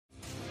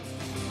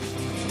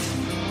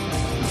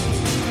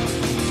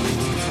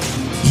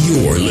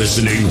You're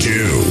listening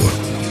to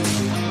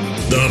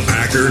the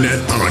Packernet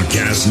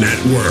Podcast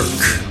Network.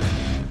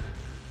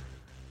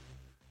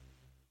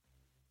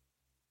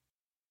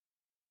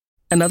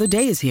 Another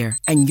day is here,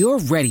 and you're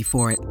ready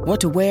for it.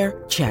 What to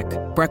wear? Check.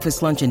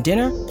 Breakfast, lunch, and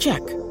dinner?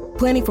 Check.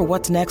 Planning for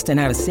what's next and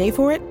how to save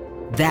for it?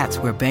 That's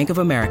where Bank of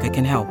America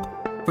can help.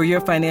 For your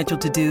financial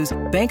to-dos,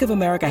 Bank of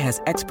America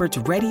has experts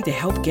ready to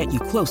help get you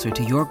closer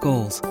to your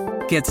goals.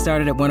 Get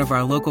started at one of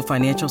our local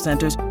financial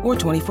centers or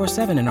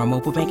 24/7 in our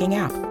mobile banking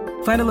app.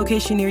 Find a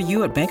location near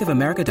you at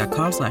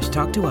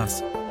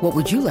bankofamerica.com/talktous. What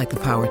would you like the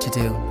power to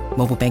do?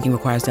 Mobile banking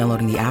requires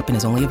downloading the app and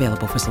is only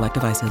available for select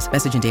devices.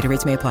 Message and data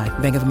rates may apply.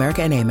 Bank of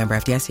America N.A., member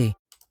FDIC.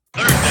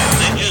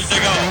 36 inches to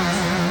go.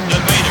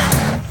 Debater.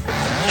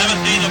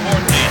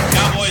 17-14.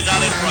 Cowboys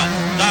out in front.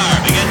 Starr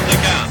begins to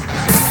count.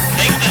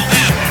 Takes the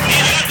snap.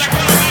 He's got the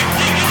quarterback.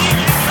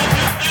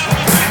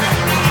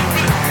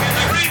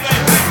 The Green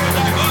Bay Packers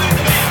are going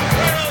to be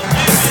world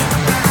champions.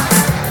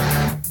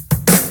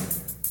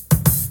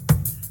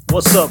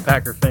 What's up,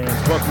 Packer fans?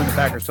 Welcome to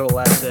Packers Total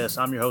Access.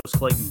 I'm your host,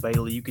 Clayton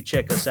Bailey. You can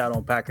check us out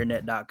on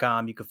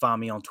Packernet.com. You can find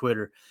me on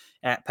Twitter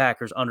at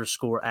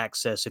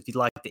Packers_access. If you'd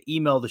like to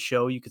email the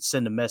show, you could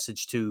send a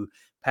message to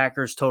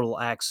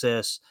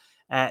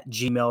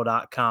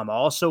PackersTotalAccess@gmail.com. I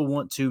also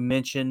want to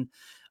mention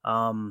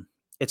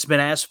it's been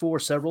asked for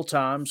several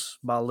times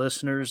by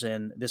listeners,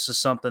 and this is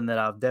something that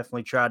I've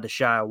definitely tried to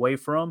shy away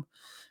from,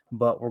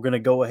 but we're going to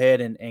go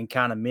ahead and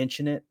kind of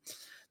mention it.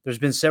 There's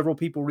been several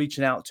people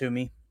reaching out to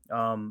me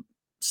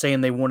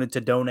saying they wanted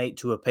to donate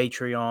to a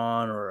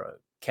Patreon or a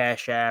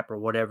Cash App or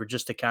whatever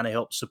just to kind of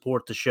help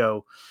support the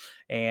show.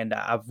 And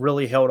I've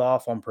really held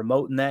off on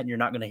promoting that, and you're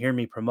not going to hear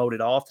me promote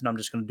it often. I'm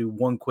just going to do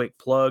one quick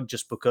plug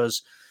just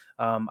because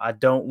I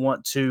don't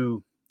want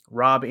to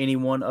rob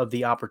anyone of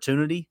the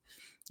opportunity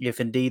if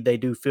indeed they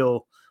do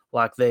feel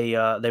like they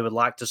would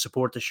like to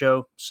support the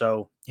show.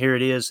 So here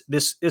it is.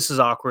 This is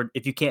awkward.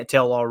 If you can't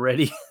tell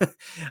already,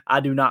 I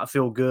do not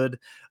feel good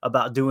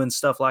about doing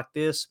stuff like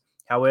this.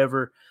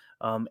 However,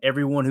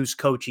 everyone who's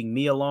coaching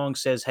me along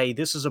says, hey,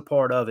 this is a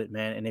part of it,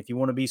 man. And if you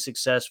want to be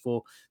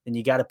successful, then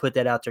you got to put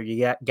that out there.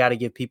 You got to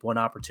give people an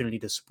opportunity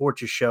to support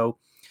your show.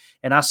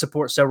 And I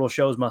support several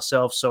shows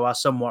myself, so I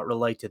somewhat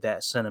relate to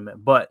that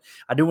sentiment. But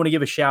I do want to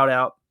give a shout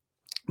out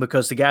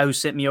because the guy who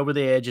sent me over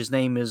the edge, his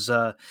name is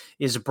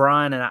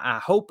Brian, and I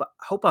hope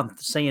I'm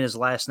saying his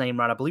last name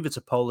right. I believe it's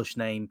a Polish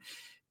name,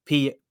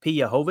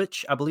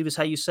 Pijahovich, I believe is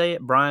how you say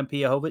it, Brian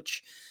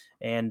Pijahovich.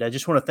 And I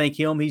just want to thank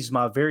him. He's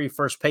my very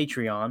first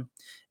Patreon,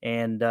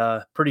 and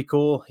pretty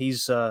cool.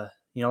 He's,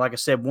 like I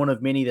said, one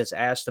of many that's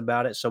asked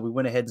about it. So we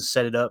went ahead and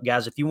set it up.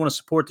 Guys, if you want to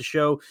support the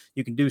show,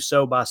 you can do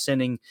so by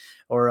sending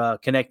or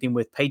connecting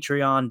with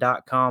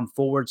patreon.com/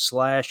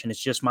 and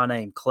it's just my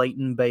name,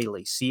 Clayton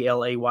Bailey,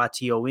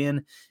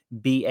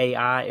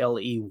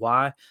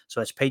 ClaytonBailey. So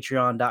that's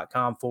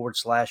patreon.com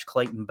 /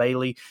 Clayton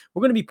Bailey.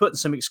 We're going to be putting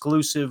some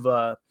exclusive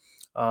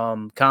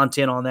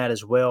content on that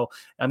as well.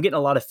 I'm getting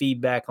a lot of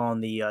feedback on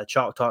the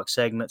Chalk Talk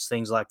segments,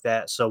 things like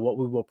that. So what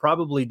we will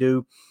probably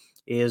do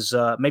is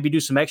maybe do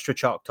some extra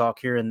Chalk Talk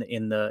here in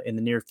the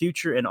near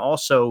future, and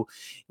also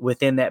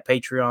within that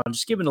Patreon,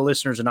 just giving the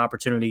listeners an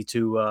opportunity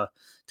to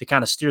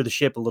kind of steer the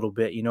ship a little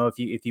bit.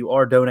 If you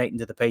are donating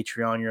to the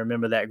Patreon, you're a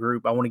member of that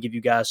group, I want to give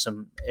you guys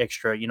some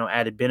extra,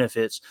 added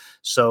benefits.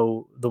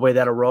 So the way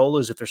that'll roll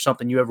is if there's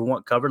something you ever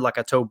want covered, like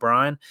I told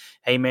Brian,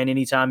 hey man,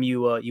 anytime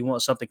you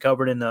want something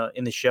covered in the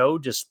show,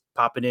 just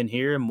pop it in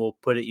here and we'll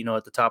put it,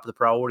 at the top of the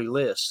priority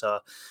list.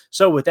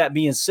 So with that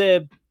being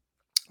said,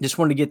 just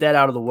wanted to get that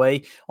out of the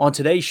way. On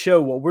today's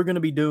show, what we're going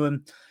to be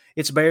doing,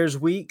 it's Bears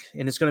week,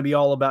 and it's going to be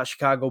all about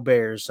Chicago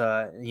Bears,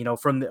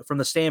 from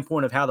the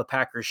standpoint of how the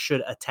Packers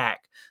should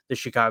attack the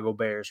Chicago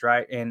Bears,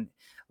 right? And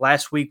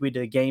last week we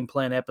did a game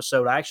plan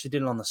episode. I actually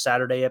did it on the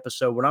Saturday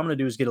episode. What I'm going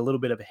to do is get a little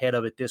bit ahead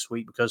of it this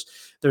week because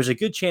there's a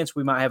good chance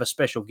we might have a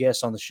special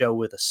guest on the show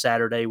with a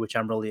Saturday, which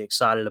I'm really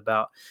excited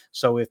about.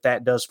 So if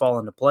that does fall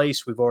into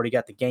place, we've already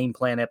got the game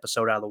plan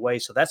episode out of the way.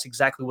 So that's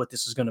exactly what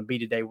this is going to be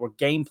today. We're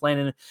game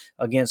planning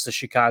against the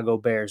Chicago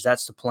Bears.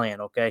 That's the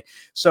plan, okay?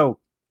 So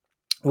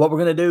what we're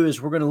going to do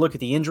is we're going to look at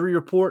the injury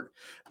report.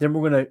 Then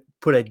we're going to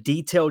put a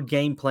detailed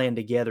game plan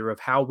together of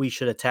how we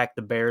should attack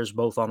the Bears,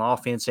 both on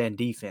offense and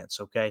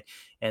defense, okay?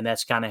 And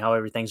that's kind of how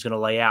everything's going to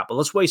lay out. But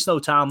let's waste no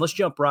time. Let's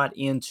jump right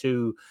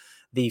into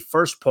the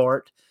first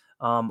part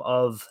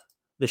of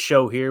the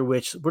show here,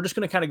 which we're just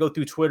going to kind of go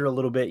through Twitter a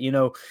little bit.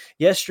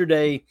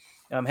 Yesterday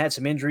had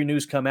some injury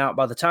news come out.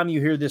 By the time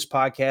you hear this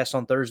podcast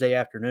on Thursday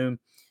afternoon,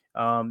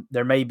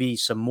 there may be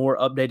some more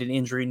updated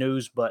injury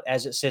news, but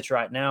as it sits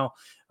right now,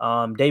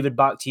 David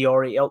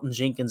Bakhtiari, Elton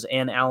Jenkins,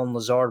 and Alan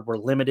Lazard were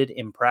limited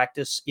in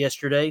practice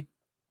yesterday.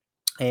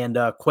 And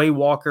Quay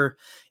Walker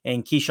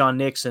and Keyshawn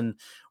Nixon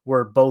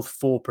were both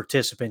full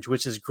participants,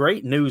 which is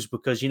great news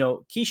because,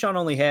 Keyshawn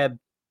only had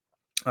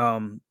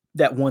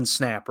that one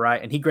snap,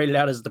 right? And he graded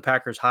out as the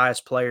Packers'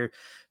 highest player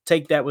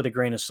take that with a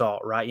grain of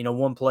salt, right?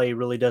 One play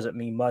really doesn't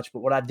mean much. But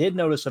what I did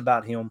notice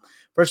about him,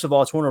 first of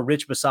all, it's one of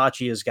Rich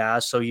Bisaccia's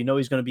guys, so he's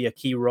going to be a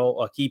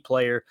key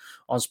player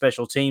on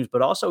special teams,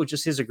 but also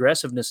just his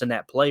aggressiveness in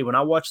that play. When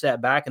I watched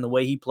that back and the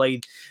way he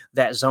played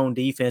that zone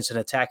defense and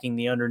attacking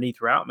the underneath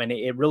route, man,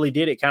 it really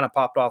did. It kind of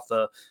popped off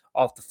the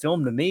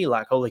film to me,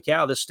 like, holy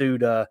cow, this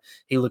dude,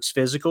 he looks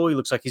physical. He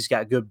looks like he's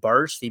got good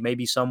burst. He may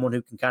be someone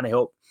who can kind of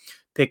help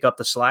pick up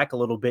the slack a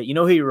little bit.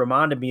 Who he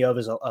reminded me of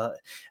is I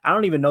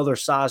don't even know their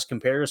size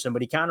comparison,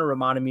 but he kind of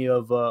reminded me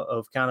of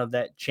kind of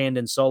that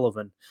Chandon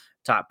Sullivan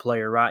type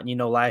player, right? And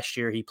last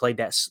year he played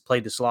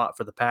the slot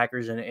for the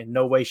Packers, and in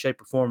no way,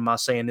 shape, or form am I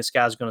saying this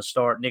guy's going to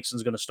start.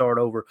 Nixon's going to start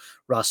over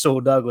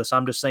Rasul Douglas.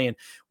 I'm just saying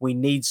we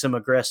need some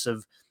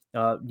aggressive,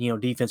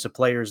 defensive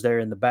players there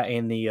in the back,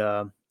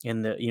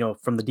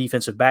 from the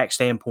defensive back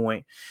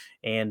standpoint,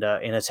 and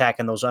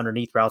attacking those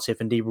underneath routes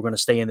if indeed we're going to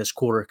stay in this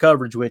quarter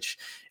coverage, which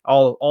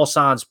all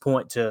signs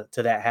point to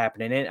that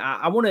happening. And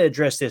I want to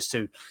address this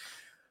too.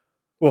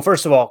 Well,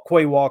 first of all,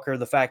 Quay Walker,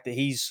 the fact that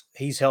he's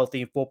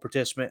healthy and full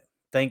participant,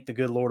 thank the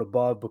good Lord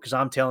above, because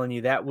I'm telling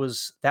you, that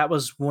was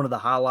one of the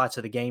highlights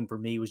of the game for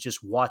me, was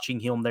just watching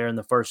him there in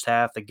the first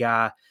half. The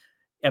guy,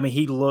 I mean,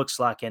 he looks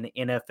like an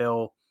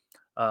NFL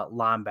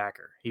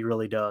linebacker. He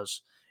really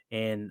does.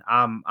 And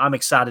I'm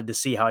excited to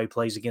see how he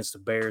plays against the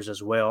Bears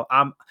as well.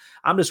 I'm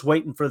just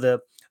waiting for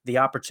the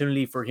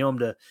opportunity for him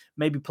to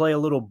maybe play a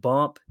little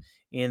bump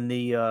in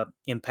the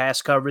in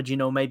pass coverage.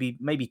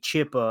 Maybe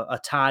chip a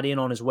tight end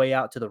on his way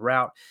out to the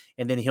route,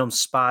 and then him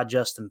spy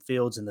Justin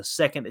Fields. And the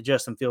second that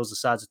Justin Fields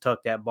decides to tuck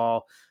that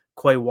ball,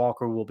 Quay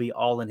Walker will be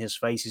all in his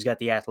face. He's got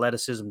the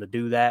athleticism to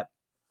do that,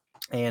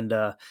 and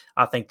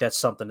I think that's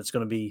something that's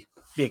going to be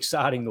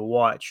exciting to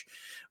watch.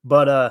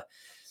 But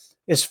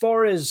as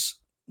far as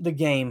the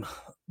game,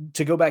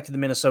 to go back to the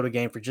Minnesota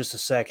game for just a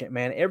second,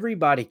 man,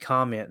 everybody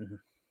commenting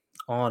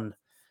on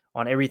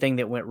everything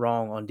that went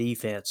wrong on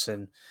defense,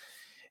 and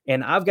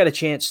I've got a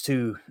chance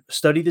to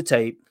study the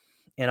tape,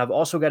 and I've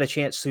also got a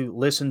chance to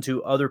listen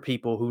to other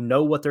people who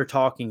know what they're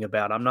talking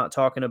about. I'm not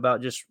talking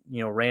about just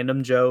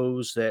random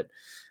Joes that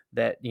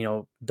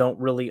don't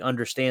really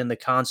understand the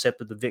concept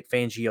of the Vic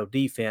Fangio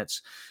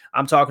defense.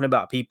 I'm talking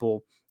about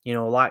people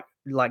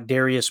like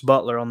Darius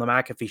Butler on the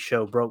McAfee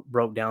show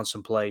broke down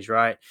some plays,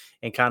 right?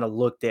 And kind of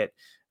looked at,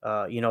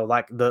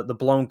 like the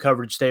blown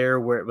coverage there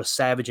where it was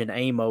Savage and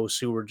Amos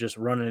who were just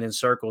running in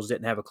circles,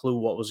 didn't have a clue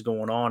what was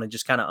going on, and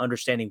just kind of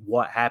understanding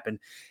what happened.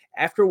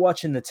 After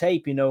watching the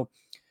tape,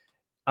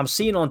 I'm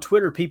seeing on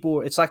Twitter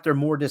people, it's like they're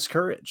more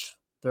discouraged.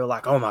 They're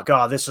like, oh my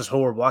God, this is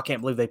horrible. I can't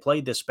believe they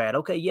played this bad.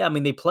 Okay, yeah, I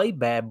mean, they played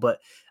bad, but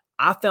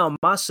I found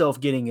myself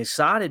getting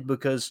excited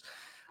because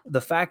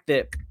the fact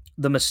that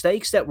the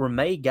mistakes that were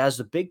made, guys,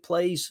 the big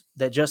plays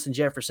that Justin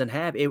Jefferson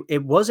had,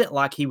 it wasn't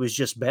like he was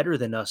just better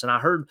than us. And I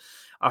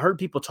heard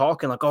people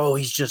talking like, oh,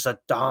 he's just a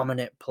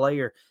dominant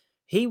player.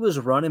 He was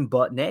running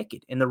butt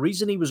naked. And the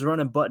reason he was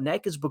running butt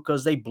naked is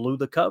because they blew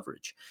the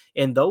coverage.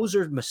 And those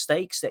are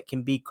mistakes that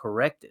can be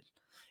corrected.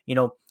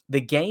 The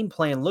game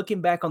plan,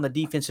 looking back on the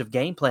defensive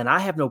game plan, I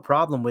have no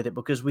problem with it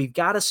because we've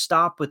got to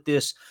stop with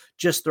this,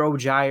 just throw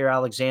Jair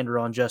Alexander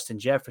on Justin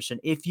Jefferson.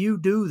 If you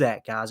do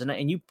that, guys,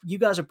 and you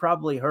guys have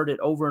probably heard it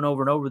over and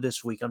over and over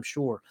this week, I'm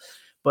sure.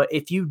 But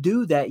if you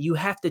do that, you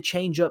have to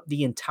change up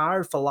the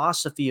entire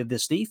philosophy of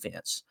this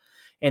defense.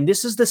 And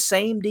this is the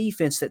same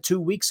defense that 2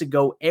 weeks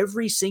ago,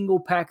 every single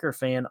Packer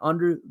fan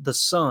under the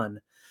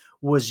sun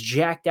was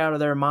jacked out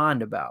of their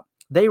mind about.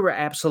 They were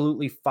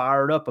absolutely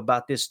fired up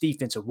about this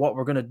defense and what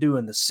we're going to do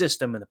in the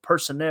system and the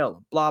personnel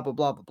and blah, blah,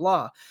 blah, blah,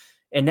 blah.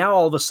 And now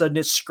all of a sudden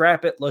it's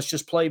scrap it. Let's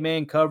just play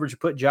man coverage and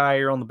put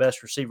Jair on the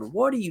best receiver.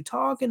 What are you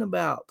talking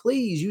about?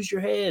 Please use your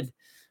head.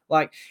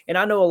 And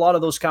I know a lot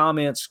of those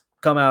comments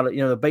come out,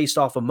 based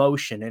off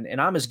emotion,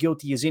 and I'm as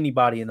guilty as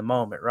anybody in the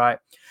moment, right?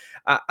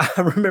 I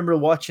remember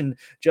watching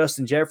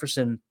Justin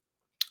Jefferson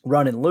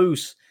running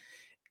loose,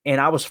 and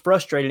I was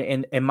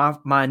frustrated, and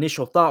my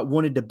initial thought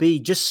wanted to be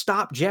just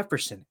stop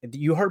Jefferson.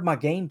 You heard my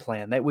game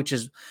plan,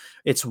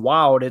 it's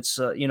wild. It's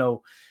I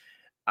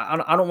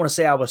don't want to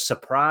say I was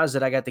surprised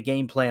that I got the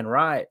game plan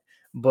right,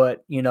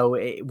 but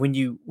when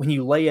you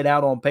lay it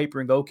out on paper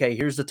and go, okay,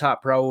 here's the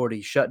top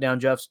priority: shut down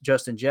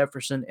Justin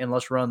Jefferson and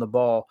let's run the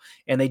ball.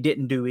 And they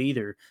didn't do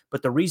either.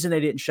 But the reason they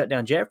didn't shut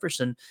down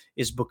Jefferson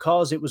is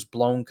because it was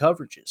blown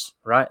coverages,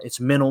 right? It's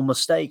mental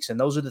mistakes, and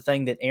those are the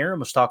thing that Aaron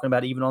was talking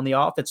about, even on the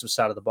offensive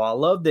side of the ball. I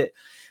love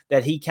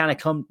that he kind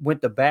of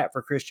went to bat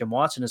for Christian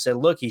Watson and said,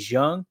 look, he's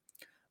young.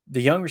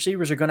 The young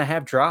receivers are going to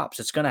have drops.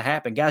 It's going to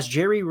happen. Guys,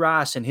 Jerry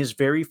Rice in his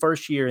very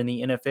first year in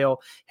the NFL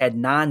had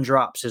 9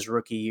 drops his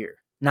rookie year.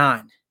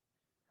 9.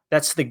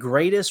 That's the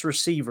greatest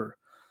receiver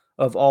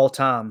of all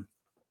time.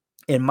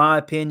 In my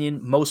opinion,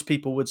 most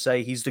people would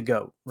say he's the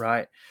GOAT,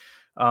 right?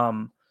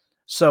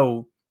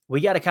 So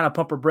we got to kind of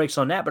pump our brakes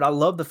on that. But I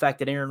love the fact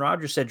that Aaron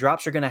Rodgers said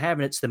drops are going to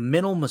happen. It's the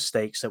mental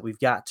mistakes that we've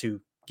got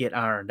to get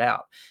ironed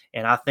out.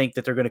 And I think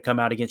that they're going to come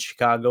out against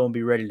Chicago and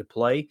be ready to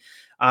play.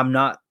 I'm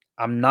not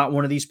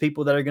one of these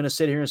people that are going to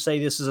sit here and say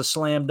this is a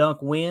slam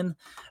dunk win.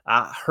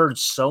 I heard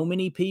so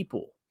many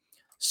people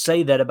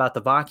say that about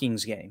the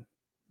Vikings game.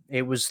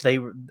 It was they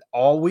were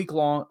all week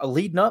long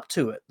leading up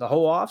to it, the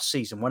whole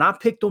offseason. When I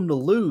picked them to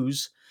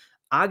lose,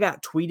 I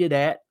got tweeted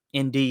at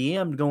and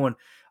DM'd going,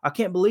 I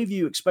can't believe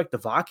you expect the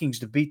Vikings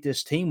to beat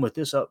this team with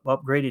this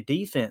upgraded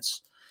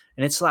defense.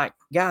 And it's like,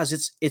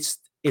 guys,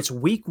 it's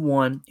week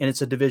one and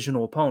it's a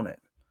divisional opponent,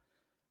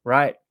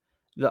 right?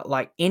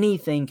 Like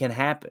anything can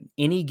happen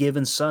any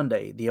given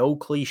Sunday, the old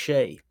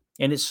cliche.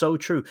 And it's so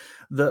true.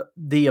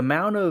 The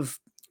amount of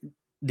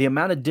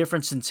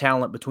difference in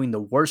talent between the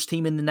worst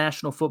team in the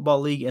National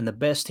Football League and the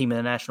best team in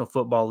the National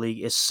Football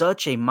League is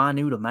such a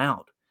minute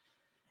amount.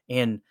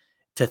 And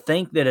to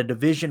think that a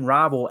division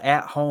rival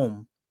at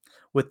home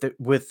with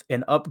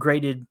an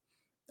upgraded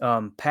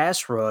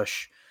pass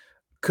rush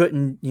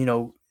couldn't,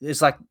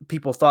 it's like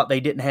people thought they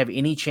didn't have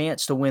any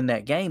chance to win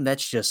that game.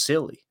 That's just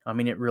silly. I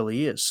mean, it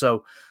really is.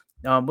 So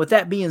with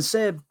that being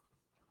said,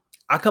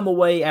 I come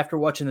away after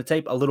watching the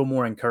tape a little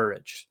more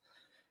encouraged.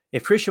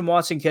 If Christian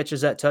Watson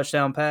catches that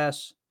touchdown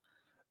pass,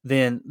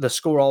 then the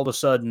score all of a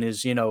sudden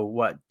is,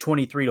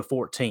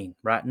 23-14,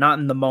 right? Not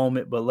in the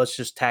moment, but let's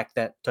just tack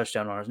that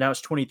touchdown on us. Now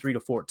it's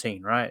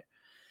 23-14, right?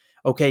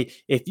 Okay,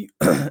 if you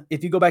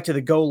if you go back to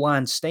the goal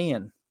line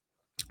stand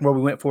where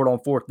we went for it on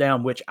fourth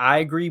down, which I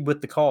agree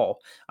with the call.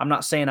 I'm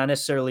not saying I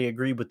necessarily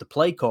agree with the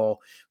play call,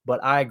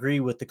 but I agree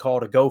with the call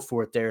to go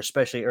for it there,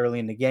 especially early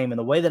in the game. And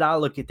the way that I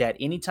look at that,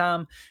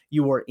 anytime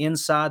you are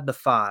inside the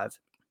 5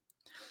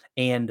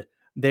 and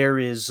there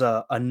is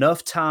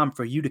enough time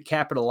for you to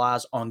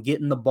capitalize on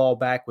getting the ball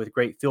back with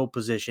great field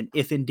position,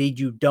 if indeed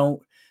you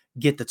don't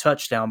get the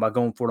touchdown by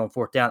going for it on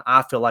fourth down,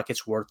 I feel like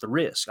it's worth the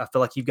risk. I feel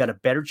like you've got a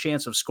better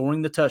chance of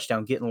scoring the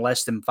touchdown, getting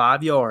less than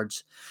 5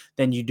 yards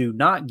than you do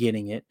not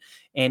getting it.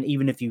 And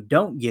even if you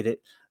don't get it,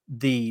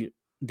 the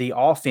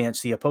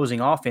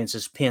opposing offense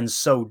is pinned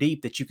so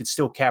deep that you can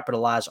still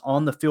capitalize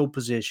on the field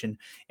position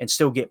and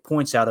still get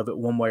points out of it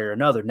one way or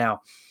another.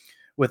 Now,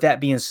 with that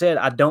being said,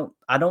 I don't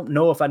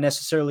know if I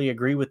necessarily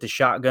agree with the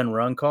shotgun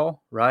run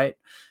call, right?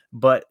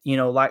 But,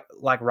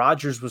 like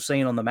Rodgers was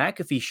saying on the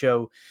McAfee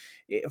show,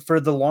 for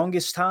the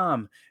longest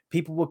time,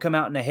 people would come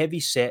out in a heavy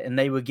set and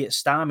they would get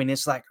stymied.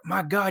 It's like,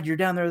 my God, you're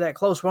down there that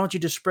close. Why don't you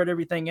just spread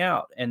everything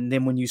out? And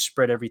then when you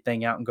spread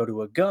everything out and go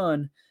to a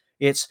gun,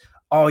 it's,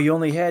 oh, you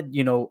only had,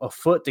 a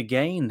foot to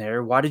gain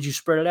there. Why did you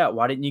spread it out?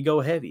 Why didn't you go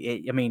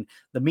heavy?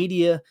 The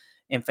media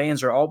and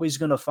fans are always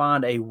going to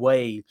find a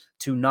way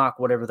to knock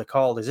whatever the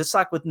call is. It's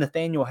like with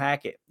Nathaniel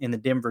Hackett in the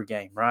Denver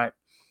game, right?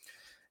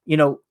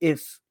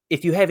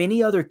 If you have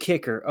any other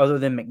kicker other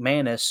than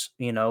McManus,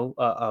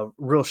 a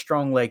real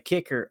strong leg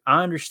kicker,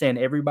 I understand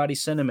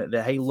everybody's sentiment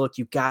that, hey, look,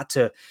 you've got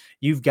to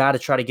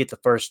try to get the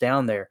first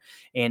down there.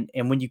 And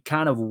when you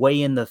kind of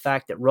weigh in the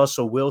fact that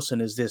Russell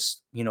Wilson is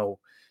this,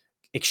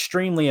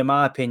 extremely, in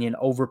my opinion,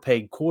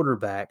 overpaid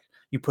quarterback,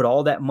 you put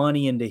all that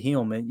money into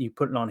him and you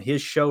put it on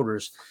his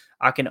shoulders,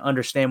 I can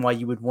understand why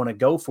you would want to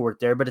go for it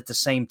there. But at the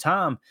same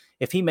time,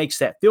 if he makes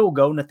that field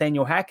goal,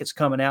 Nathaniel Hackett's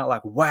coming out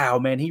like, wow,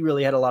 man, he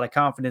really had a lot of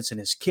confidence in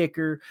his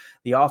kicker.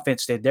 The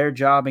offense did their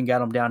job and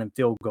got him down in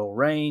field goal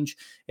range.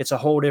 It's a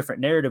whole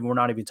different narrative we're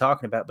not even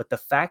talking about. But the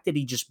fact that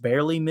he just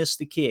barely missed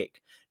the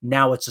kick,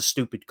 now it's a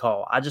stupid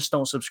call. I just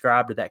don't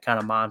subscribe to that kind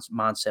of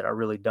mindset. I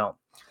really don't.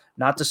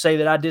 Not to say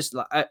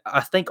that I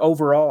think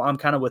overall I'm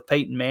kind of with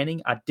Peyton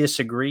Manning. I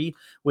disagree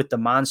with the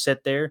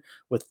mindset there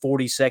with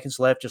 40 seconds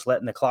left, just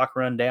letting the clock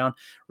run down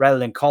rather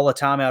than call a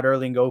timeout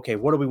early and go, okay,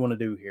 what do we want to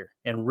do here?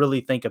 And really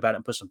think about it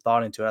and put some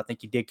thought into it. I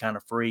think you did kind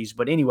of freeze.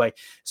 But anyway,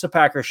 it's a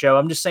Packer show.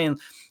 I'm just saying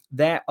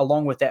that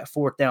along with that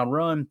fourth down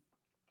run,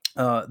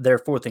 their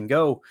fourth and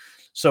go.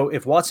 So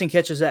if Watson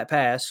catches that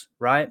pass,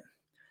 right,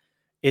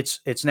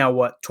 it's now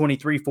what,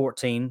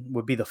 23-14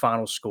 would be the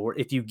final score.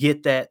 If you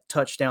get that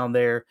touchdown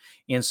there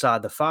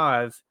inside the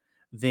 5,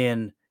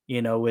 then,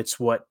 it's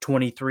what,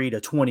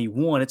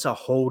 23-21. It's a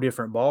whole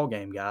different ball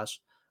game, guys.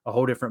 A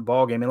whole different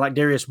ball game. And like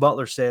Darius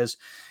Butler says,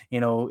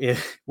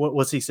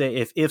 what's he say?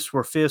 If ifs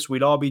were fifths,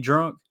 we'd all be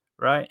drunk,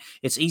 right?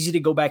 It's easy to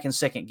go back and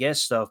second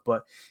guess stuff,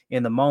 but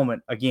in the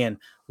moment, again,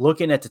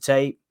 looking at the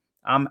tape,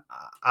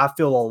 I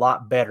feel a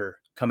lot better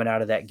coming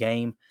out of that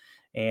game.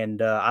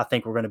 And I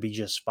think we're going to be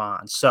just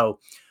fine. So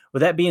with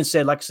that being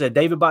said, like I said,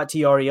 David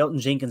Bakhtiari, Elton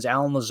Jenkins,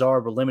 Alan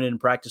Lazard were limited in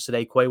practice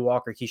today. Quay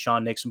Walker,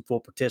 Keyshawn Nixon, full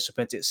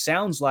participants. It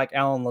sounds like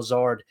Alan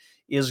Lazard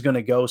is going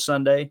to go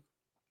Sunday.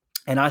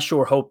 And I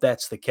sure hope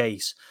that's the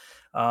case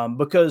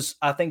because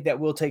I think that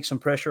will take some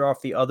pressure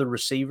off the other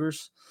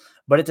receivers.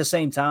 But at the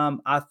same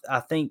time, I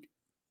think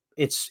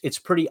it's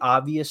pretty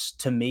obvious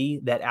to me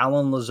that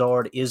Alan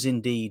Lazard is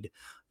indeed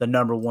the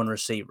number one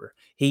receiver.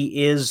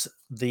 He is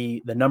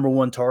the number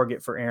one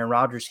target for Aaron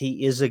Rodgers.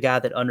 He is a guy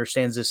that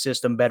understands the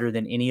system better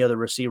than any other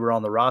receiver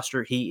on the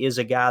roster. He is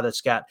a guy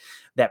that's got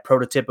that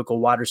prototypical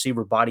wide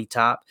receiver body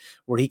type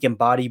where he can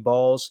body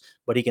balls,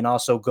 but he can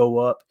also go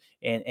up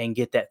and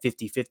get that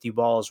 50-50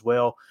 ball as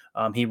well.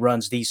 He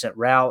runs decent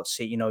routes.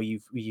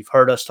 You've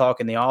heard us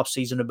talk in the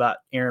offseason about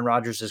Aaron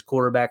Rodgers'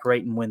 quarterback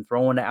rating when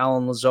throwing to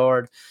Alan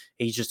Lazard.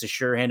 He's just a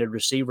sure-handed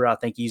receiver. I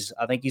think he's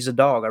a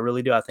dog. I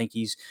really do. I think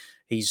he's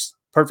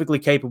perfectly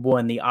capable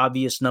and the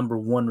obvious number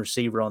one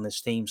receiver on this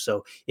team.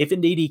 So if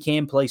indeed he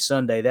can play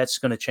Sunday, that's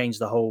going to change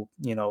the whole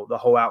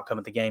outcome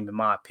of the game, in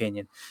my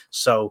opinion.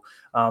 So,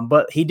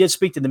 but he did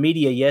speak to the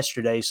media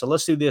yesterday. So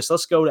let's do this.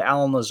 Let's go to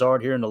Allen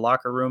Lazard here in the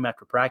locker room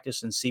after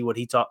practice and see what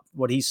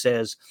he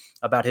says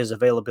about his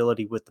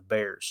availability with the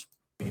Bears.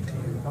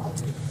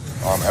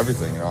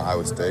 Everything,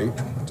 Iowa State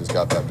just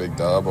got that big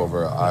dub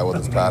over Iowa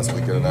this past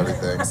weekend and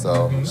everything.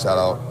 So shout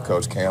out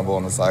Coach Campbell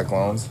and the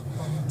Cyclones.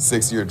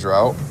 6-year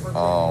drought.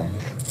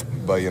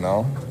 But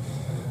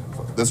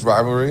this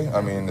rivalry,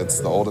 it's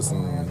the oldest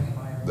in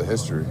the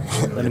history.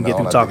 Let him get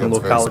through talking a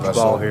little college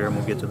ball here, and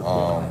we'll get to the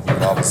point.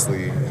 We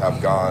obviously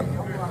have gone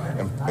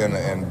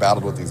and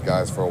battled with these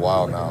guys for a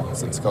while now,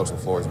 since Coach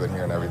LaFleur's been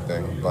here and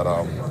everything. But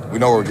we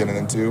know what we're getting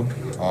into,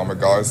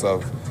 regardless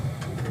of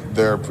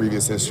their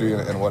previous history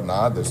and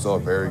whatnot. They're still a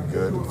very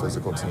good and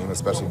physical team,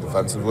 especially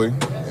defensively.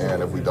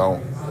 And if we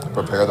don't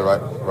prepare the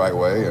right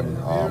way and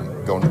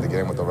go into the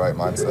game with the right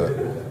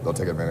mindset, they'll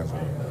take advantage of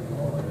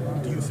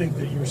it. Do you think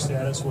that your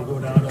status will go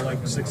down to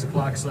like 6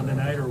 o'clock Sunday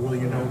night, or will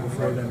you know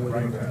before then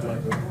whether you can play?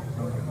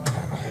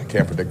 I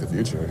can't predict the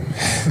future.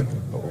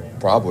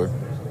 Probably.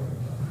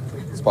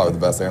 It's probably the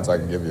best answer I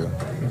can give you.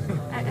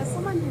 As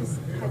someone who's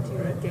had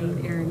to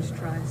gain Aaron's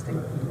trust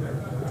and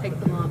take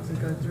the lumps and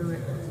go through it,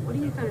 what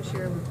do you kind of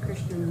share with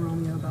Christian and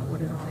Romeo about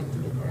what it'll take to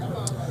get there?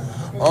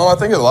 I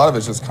think a lot of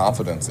it's just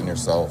confidence in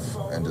yourself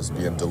and just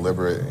being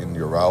deliberate in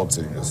your routes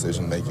and your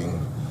decision making.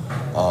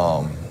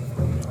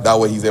 That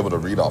way he's able to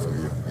read off of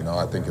you.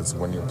 I think it's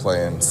when you're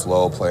playing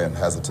slow, playing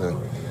hesitant,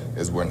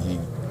 is when he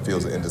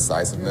feels the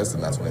indecisiveness,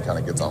 and that's when he kind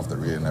of gets off the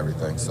read and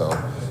everything. So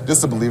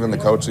just to believe in the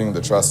coaching,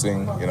 the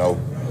trusting,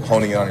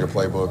 honing in on your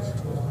playbook,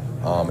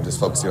 and just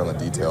focusing on the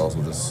details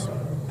will just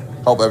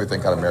help everything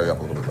kind of marry up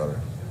a little bit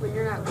better. When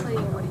you're not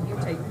playing, what do you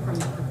take from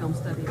the film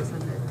study on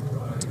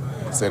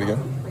Sunday? Say it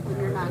again? Like when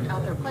you're not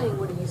out there playing,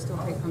 what do you still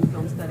take from the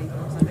film study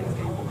from Sunday's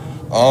game?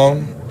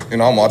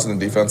 I'm watching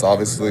the defense,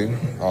 obviously,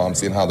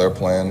 seeing how they're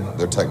playing,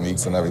 their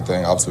techniques and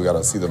everything. Obviously, we got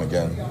to see them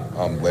again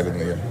later in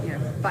the year. Yeah,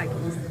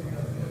 Vikings.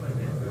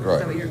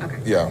 Right.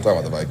 Okay. Yeah, I'm talking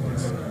about the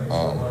Vikings.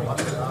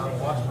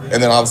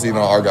 And then obviously,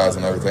 our guys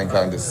and everything,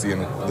 kind of just seeing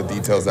the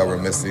details that we're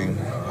missing,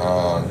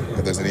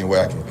 if there's any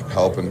way I can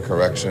help in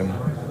correction,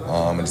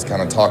 and just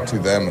kind of talk to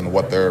them and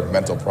what their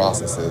mental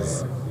process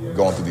is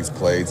going through these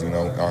plays, and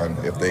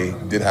if they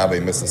did have a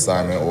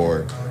misassignment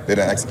or they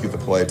didn't execute the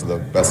play to the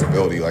best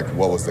ability, like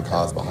what was the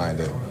cause behind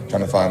it,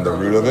 trying to find the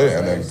root of it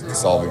and then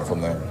solving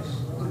from there.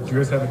 Do you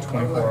guys have a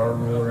 24-hour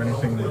rule or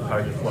anything with how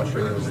you flush it,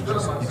 or is it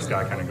just each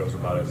guy kind of goes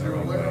about it in their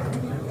own way?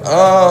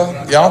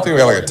 Yeah, I don't think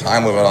we have like a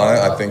time limit on it.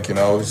 I think,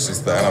 it's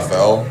just the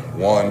NFL.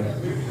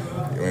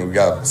 We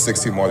got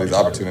 16 more of these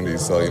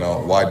opportunities, so,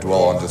 why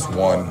dwell on just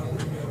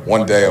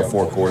one day of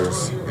 4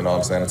 quarters? You know what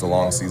I'm saying? It's a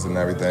long season and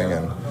everything,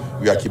 and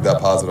we got to keep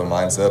that positive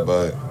mindset,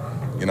 but,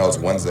 it's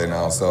Wednesday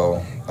now, so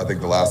I think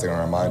the last thing on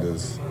our mind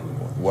is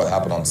what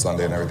happened on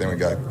Sunday and everything. We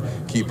got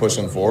to keep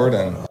pushing forward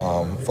and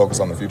focus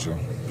on the future.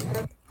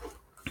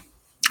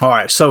 All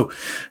right, so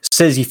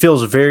says he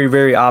feels very,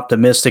 very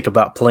optimistic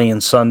about playing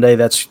Sunday.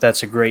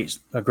 That's a great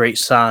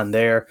sign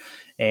there.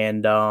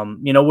 And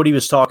what he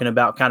was talking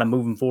about, kind of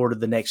moving forward to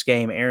the next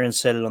game. Aaron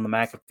said it on the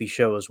McAfee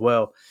show as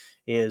well.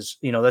 Is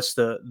that's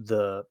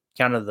the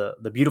kind of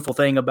the beautiful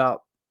thing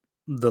about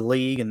the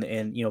league and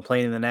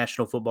playing in the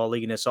National Football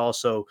League, and it's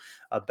also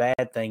a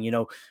bad thing.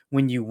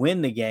 When you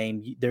win the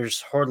game,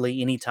 there's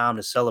hardly any time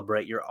to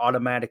celebrate. You're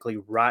automatically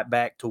right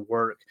back to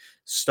work,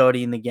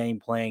 studying the game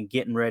plan,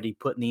 getting ready,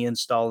 putting the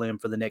install in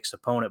for the next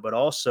opponent. But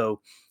also,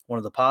 one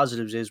of the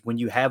positives is when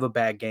you have a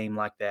bad game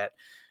like that,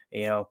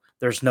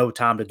 there's no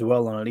time to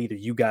dwell on it either.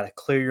 You got to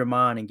clear your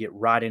mind and get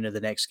right into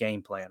the next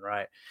game plan,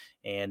 right?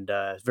 And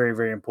it's very,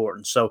 very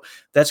important. So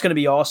that's going to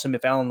be awesome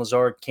if Allen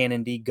Lazard can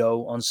indeed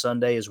go on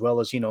Sunday, as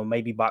well as,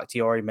 maybe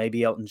Bakhtiari,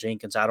 maybe Elton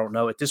Jenkins. I don't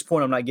know. At this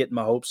point, I'm not getting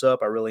my hopes up.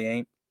 I really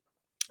ain't.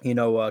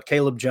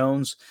 Caleb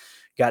Jones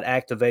got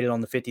activated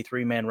on the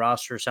 53-man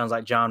roster. Sounds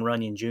like John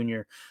Runyon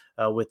Jr.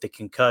 With the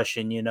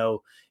concussion,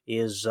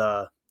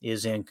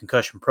 is in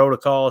concussion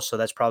protocol. So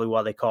that's probably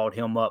why they called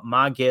him up.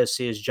 My guess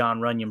is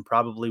John Runyon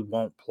probably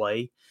won't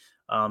play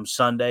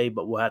Sunday,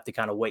 but we'll have to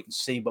kind of wait and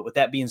see. But with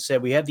that being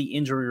said, we have the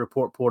injury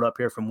report pulled up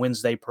here from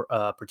Wednesday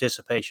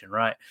participation,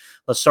 right?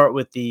 Let's start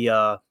with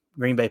the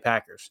Green Bay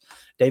Packers.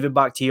 David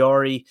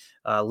Bakhtiari,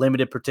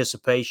 limited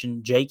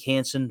participation. Jake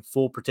Hansen,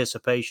 full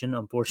participation.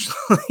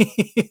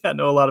 Unfortunately, I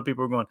know a lot of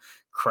people are going,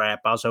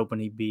 crap, I was hoping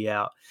he'd be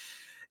out.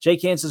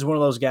 Jake Hansen is one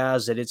of those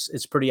guys that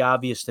it's pretty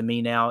obvious to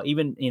me now.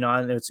 Even,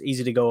 I know it's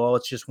easy to go,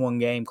 it's just one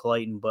game,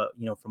 Clayton. But,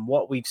 from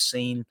what we've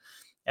seen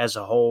as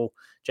a whole,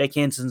 Jake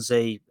Hansen's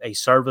a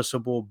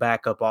serviceable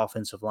backup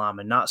offensive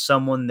lineman, not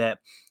someone that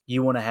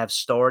you want to have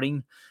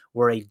starting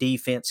where a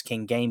defense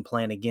can game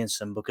plan against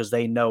them, because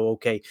they know,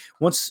 okay,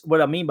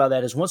 what I mean by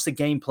that is once the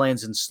game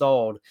plan's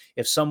installed,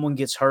 if someone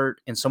gets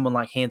hurt and someone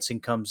like Hansen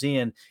comes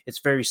in, it's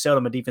very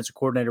seldom a defensive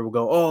coordinator will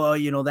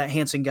go, that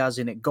Hansen guy's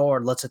in at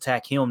guard, let's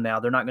attack him now.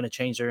 They're not going to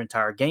change their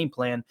entire game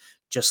plan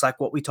just like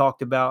what we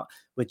talked about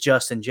with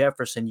Justin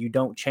Jefferson. You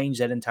don't change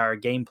that entire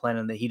game plan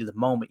in the heat of the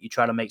moment. You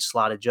try to make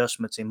slight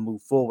adjustments and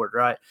move forward,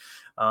 right?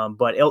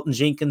 But Elton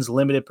Jenkins,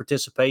 limited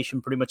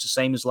participation, pretty much the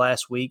same as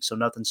last week, so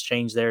nothing's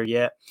changed there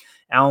yet.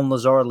 Allen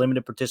Lazard,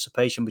 limited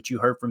participation, but you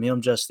heard from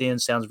him just then.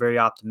 Sounds very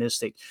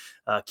optimistic.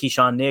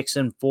 Keyshawn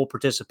Nixon, full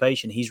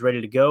participation. He's ready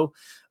to go,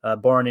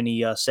 barring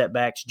any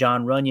setbacks.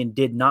 John Runyon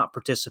did not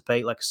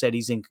participate. Like I said,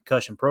 he's in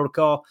concussion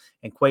protocol.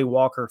 And Quay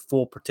Walker,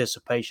 full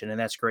participation, and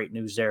that's great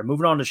news there.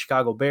 Moving on to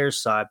Chicago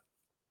Bears side.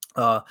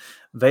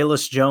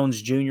 Velus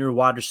Jones Jr.,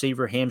 wide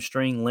receiver,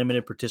 hamstring,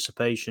 limited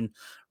participation.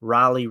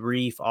 Riley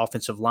Reef,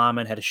 offensive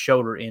lineman, had a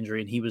shoulder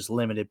injury, and he was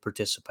limited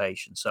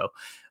participation. So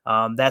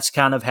that's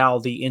kind of how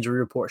the injury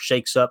report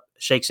shakes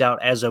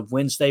out as of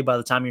Wednesday. By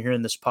the time you're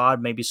hearing this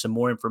pod, maybe some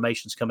more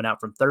information is coming out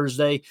from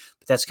Thursday,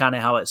 but that's kind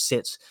of how it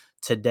sits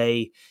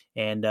today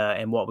and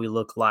what we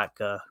look like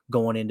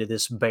going into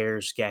this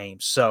Bears game.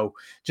 So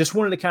just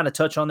wanted to kind of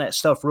touch on that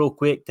stuff real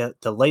quick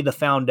to lay the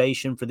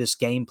foundation for this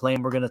game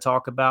plan we're going to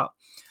talk about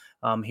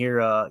here,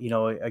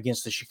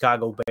 against the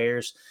Chicago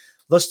Bears.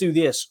 Let's do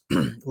this.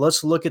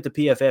 Let's look at the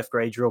PFF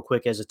grades real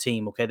quick as a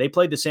team. Okay, they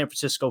played the San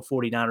Francisco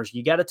 49ers.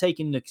 You got to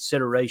take into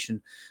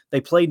consideration they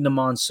played in the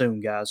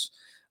monsoon, guys.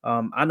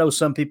 I know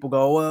some people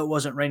go, well, it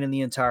wasn't raining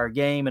the entire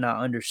game, and I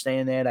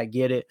understand that. I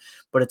get it.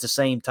 But at the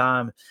same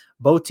time,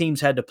 both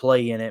teams had to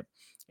play in it,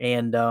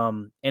 and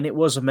it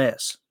was a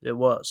mess. It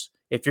was.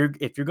 If you're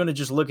going to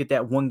just look at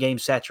that one game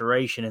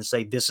saturation and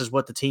say this is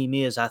what the team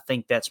is, I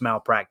think that's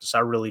malpractice.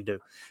 I really do.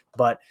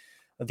 But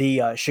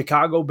the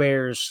Chicago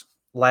Bears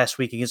last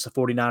week against the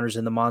 49ers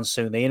in the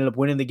monsoon, they ended up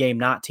winning the game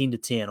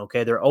 19-10.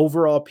 Okay, their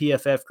overall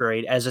PFF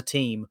grade as a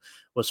team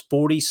was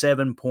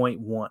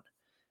 47.1.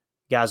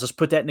 Guys, let's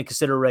put that into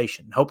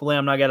consideration. Hopefully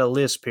I'm not got a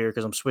lisp here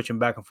because I'm switching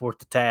back and forth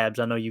to tabs.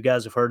 I know you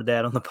guys have heard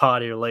that on the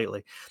pod here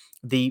lately.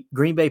 The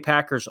Green Bay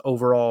Packers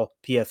overall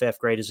PFF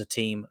grade as a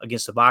team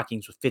against the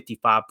Vikings was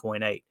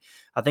 55.8.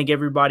 I think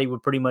everybody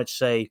would pretty much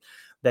say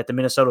that the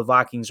Minnesota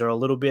Vikings are a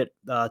little bit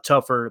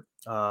tougher,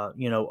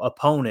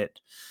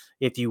 opponent,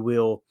 if you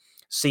will,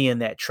 seeing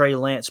that Trey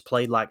Lance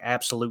played like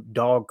absolute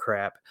dog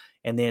crap.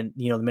 And then,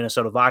 the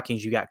Minnesota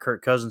Vikings, you got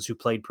Kirk Cousins who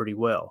played pretty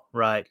well,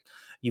 right?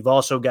 You've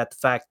also got the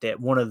fact that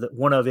one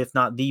of, if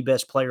not the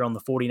best player on the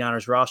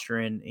 49ers roster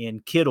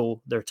in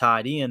Kittle, their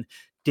tight end,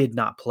 did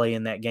not play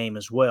in that game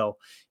as well.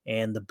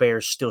 And the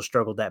Bears still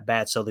struggled that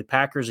bad. So the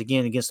Packers,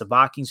 again, against the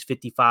Vikings,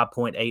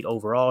 55.8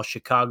 overall.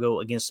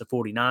 Chicago against the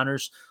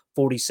 49ers,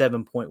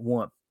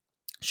 47.1.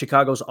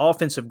 Chicago's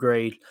offensive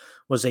grade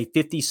was a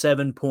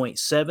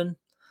 57.7.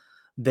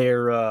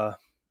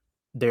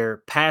 Their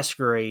pass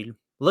grade,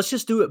 let's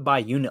just do it by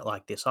unit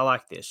like this. I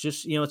like this.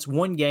 Just, it's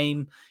one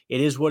game.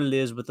 It is what it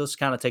is, but let's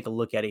kind of take a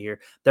look at it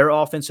here. Their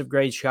offensive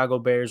grade, Chicago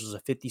Bears, was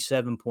a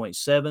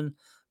 57.7.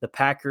 The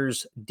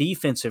Packers'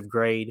 defensive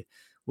grade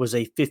was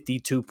a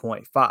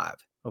 52.5.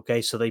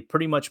 Okay, so they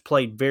pretty much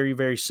played very,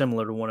 very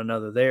similar to one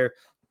another there.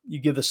 You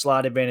give the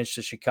slight advantage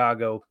to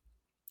Chicago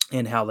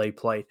in how they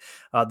played.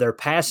 Their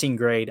passing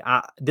grade,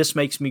 this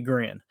makes me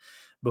grin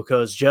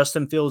because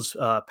Justin Fields'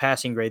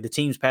 passing grade, the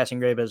team's passing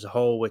grade as a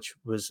whole, which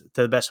was,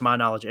 to the best of my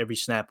knowledge, every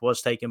snap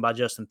was taken by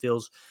Justin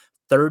Fields,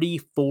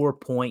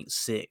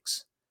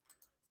 34.6.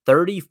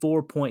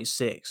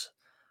 34.6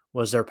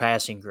 was their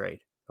passing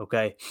grade,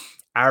 okay?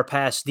 Our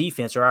pass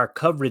defense, or our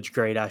coverage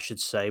grade, I should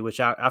say, which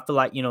I feel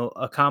like,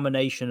 a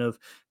combination of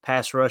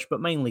pass rush,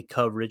 but mainly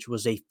coverage,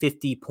 was a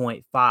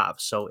 50.5.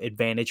 So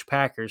advantage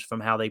Packers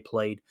from how they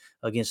played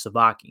against the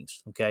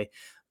Vikings. Okay.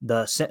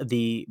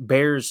 The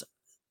Bears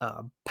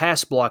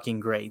pass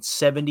blocking grade,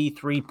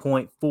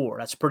 73.4.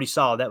 That's pretty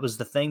solid. That was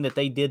the thing that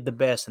they did the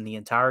best in the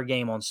entire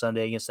game on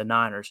Sunday against the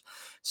Niners.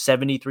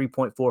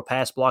 73.4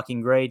 pass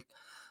blocking grade.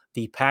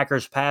 The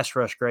Packers pass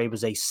rush grade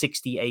was a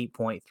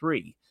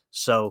 68.3.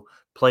 So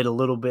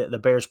the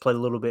Bears played a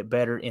little bit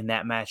better in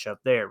that matchup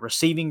there.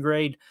 Receiving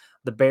grade,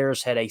 the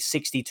Bears had a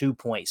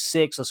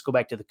 62.6. Let's go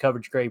back to the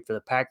coverage grade for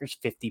the Packers,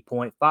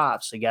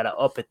 50.5. So you got to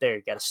up it there.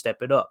 You got to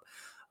step it up.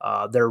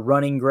 Their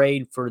running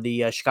grade for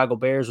the Chicago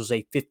Bears was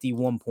a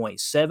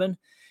 51.7.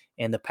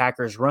 And the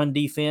Packers run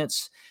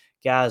defense,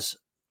 guys,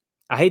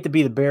 I hate to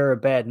be the bearer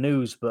of bad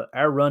news, but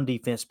our run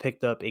defense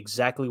picked up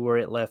exactly where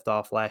it left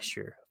off last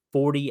year,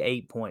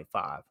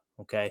 48.5.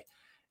 Okay.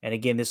 And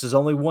again, this is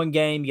only one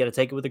game. You got to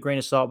take it with a grain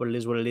of salt, but it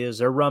is what it is.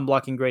 Their run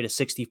blocking grade is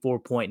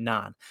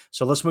 64.9.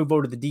 So let's move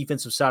over to the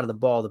defensive side of the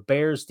ball. The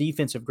Bears'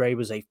 defensive grade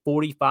was a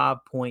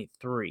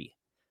 45.3.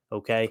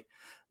 Okay.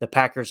 The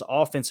Packers'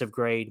 offensive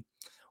grade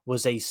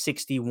was a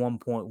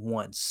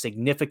 61.1,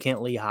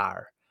 significantly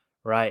higher,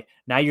 right?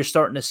 Now you're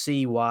starting to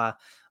see why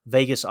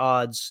Vegas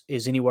odds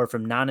is anywhere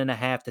from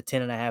 9.5 to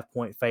 10.5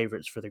 point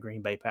favorites for the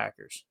Green Bay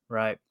Packers,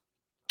 right?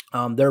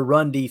 Their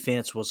run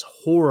defense was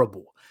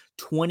horrible.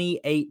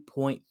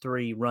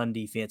 28.3 run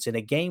defense in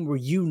a game where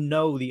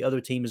the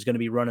other team is going to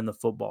be running the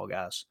football,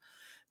 guys.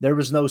 There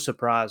was no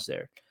surprise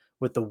there.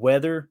 With the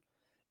weather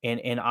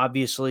and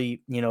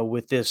obviously,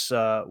 with this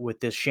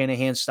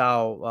Shanahan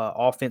style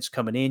offense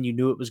coming in, you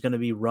knew it was going to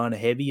be run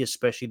heavy,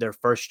 especially their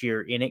first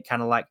year in it,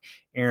 kind of like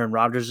Aaron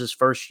Rodgers'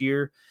 first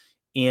year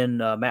in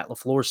Matt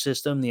LaFleur's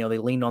system. They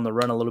leaned on the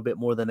run a little bit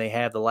more than they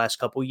have the last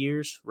couple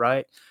years,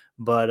 right?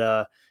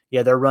 But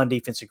their run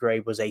defensive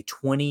grade was a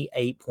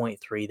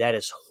 28.3. That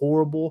is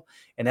horrible,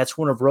 and that's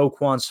one of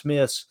Roquan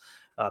Smith's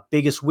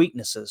biggest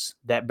weaknesses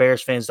that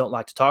Bears fans don't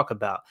like to talk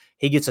about.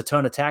 He gets a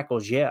ton of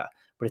tackles, yeah,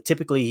 but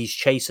typically he's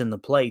chasing the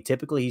play.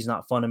 Typically he's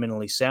not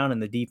fundamentally sound,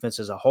 and the defense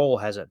as a whole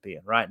hasn't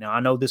been. Right now,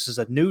 I know this is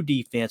a new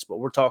defense, but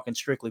we're talking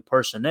strictly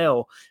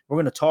personnel. We're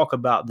going to talk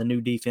about the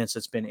new defense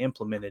that's been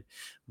implemented.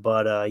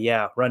 But,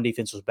 run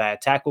defense was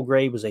bad. Tackle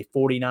grade was a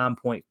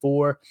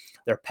 49.4.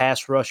 Their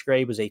pass rush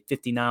grade was a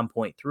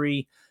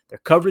 59.3. Their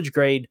coverage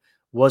grade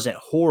wasn't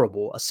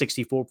horrible, a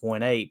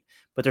 64.8.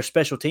 But their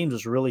special teams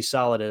was really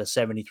solid at a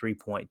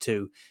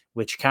 73.2,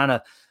 which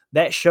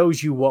that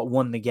shows you what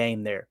won the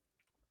game there.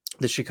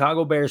 The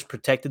Chicago Bears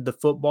protected the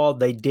football.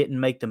 They didn't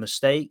make the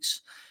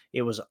mistakes.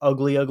 It was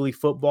ugly, ugly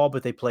football,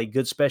 but they played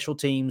good special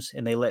teams,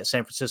 and they let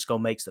San Francisco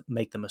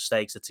make the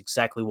mistakes. That's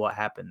exactly what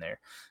happened there.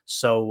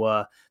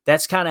 So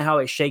that's kind of how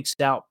it shakes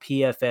out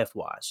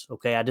PFF-wise.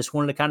 Okay, I just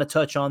wanted to kind of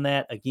touch on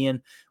that.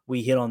 Again,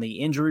 we hit on the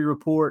injury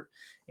report,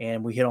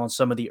 and we hit on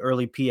some of the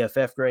early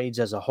PFF grades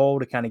as a whole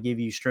to kind of give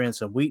you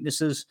strengths and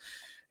weaknesses.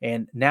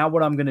 And now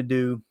what I'm going to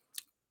do,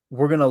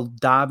 we're going to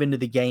dive into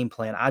the game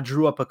plan. I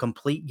drew up a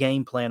complete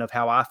game plan of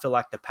how I feel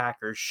like the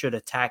Packers should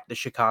attack the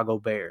Chicago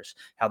Bears,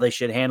 how they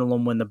should handle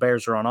them when the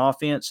Bears are on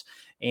offense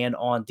and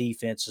on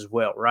defense as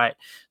well, right?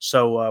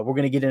 So we're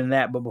going to get into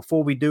that. But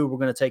before we do, we're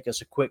going to take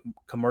us a quick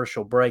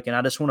commercial break. And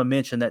I just want to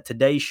mention that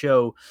today's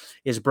show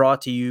is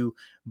brought to you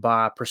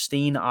by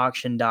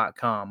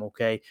PristineAuction.com,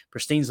 okay?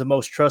 Pristine's the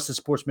most trusted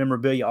sports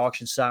memorabilia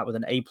auction site with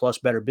an A+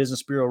 Better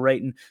Business Bureau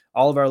rating.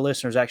 All of our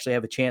listeners actually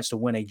have a chance to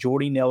win a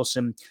Jordy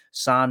Nelson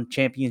signed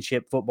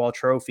championship football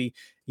trophy.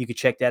 You can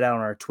check that out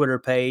on our Twitter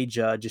page.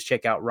 Just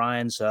check out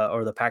Ryan's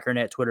or the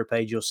Packernet Twitter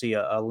page. You'll see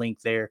a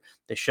link there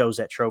that shows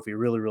that trophy.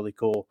 Really, really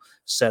cool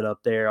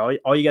setup there. All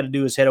you got to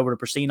do is head over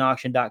to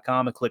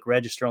PristineAuction.com and click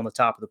register on the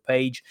top of the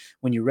page.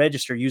 When you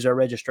register, use our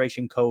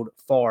registration code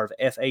FAVRE,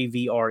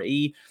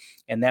 F-A-V-R-E,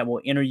 and that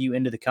will enter you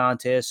into the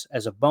contest.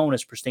 As a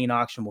bonus, Pristine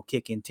Auction will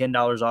kick in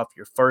 $10 off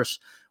your first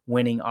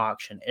winning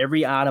auction.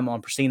 Every item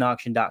on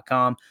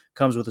PristineAuction.com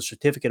comes with a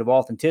certificate of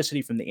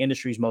authenticity from the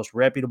industry's most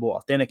reputable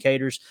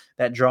authenticators.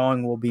 That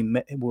drawing will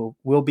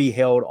be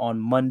held on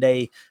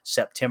Monday,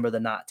 September the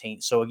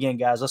 19th. So again,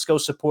 guys, let's go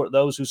support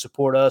those who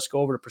support us.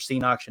 Go over to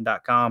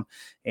PristineAuction.com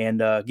and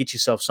get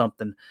yourself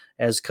something,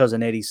 as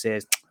Cousin Eddie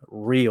says,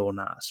 real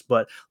nice.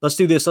 But let's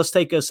do this. Let's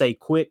take us a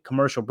quick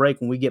commercial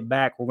break. When we get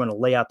back, we're going to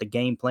lay out the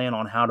game plan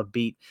on how to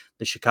beat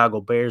the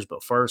Chicago Bears.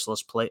 But first,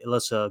 let's go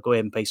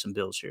ahead and pay some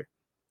bills here.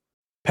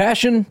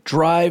 Passion,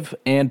 drive,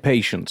 and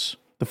patience.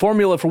 The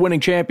formula for winning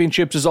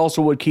championships is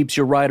also what keeps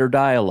your ride or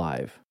die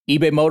alive.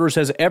 eBay Motors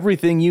has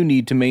everything you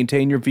need to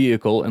maintain your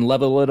vehicle and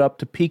level it up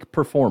to peak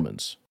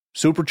performance.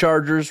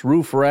 Superchargers,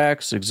 roof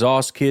racks,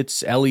 exhaust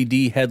kits,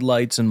 LED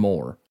headlights, and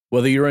more.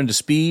 Whether you're into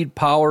speed,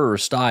 power, or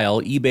style,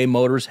 eBay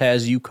Motors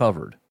has you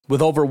covered.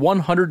 With over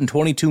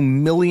 122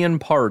 million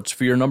parts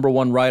for your number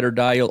one ride or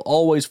die, you'll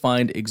always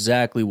find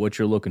exactly what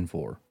you're looking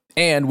for.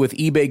 And with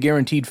eBay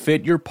Guaranteed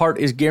Fit, your part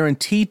is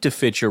guaranteed to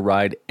fit your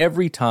ride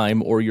every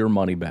time or your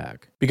money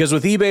back. Because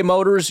with eBay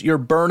Motors, you're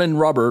burning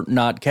rubber,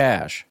 not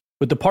cash.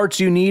 With the parts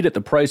you need at the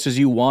prices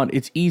you want,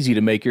 it's easy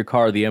to make your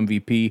car the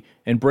MVP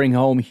and bring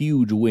home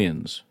huge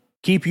wins.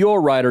 Keep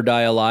your ride or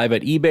die alive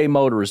at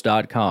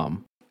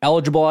ebaymotors.com.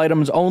 Eligible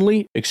items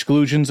only,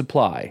 exclusions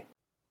apply.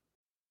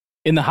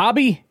 In the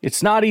hobby,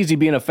 it's not easy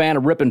being a fan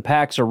of ripping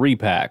packs or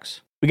repacks.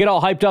 We get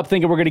all hyped up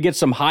thinking we're going to get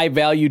some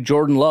high-value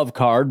Jordan Love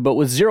card, but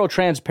with zero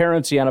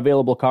transparency on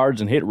available cards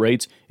and hit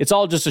rates, it's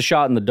all just a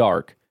shot in the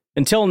dark.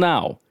 Until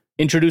now,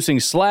 introducing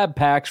slab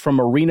packs from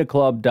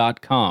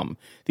arenaclub.com,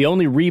 the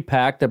only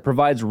repack that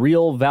provides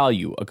real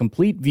value, a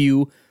complete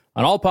view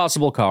on all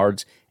possible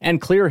cards, and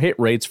clear hit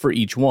rates for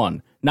each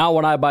one. Now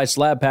when I buy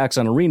slab packs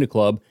on Arena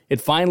Club, it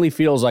finally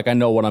feels like I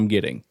know what I'm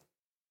getting.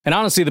 And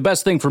honestly, the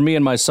best thing for me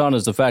and my son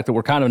is the fact that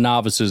we're kind of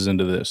novices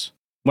into this.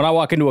 When I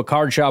walk into a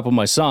card shop with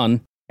my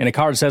son, and a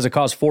card says it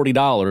costs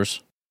 $40,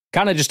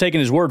 kind of just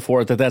taking his word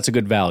for it that that's a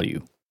good value.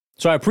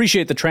 So I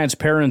appreciate the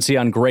transparency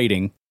on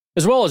grading,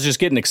 as well as just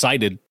getting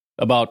excited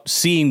about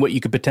seeing what you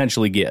could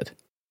potentially get.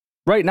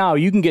 Right now,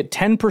 you can get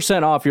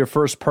 10% off your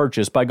first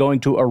purchase by going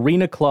to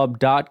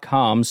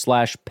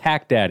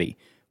arenaclub.com/packdaddy.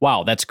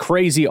 Wow, that's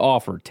crazy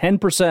offer.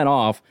 10%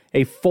 off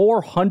a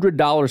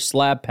 $400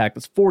 slab pack.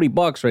 That's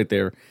 $40 right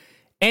there.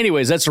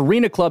 Anyways, that's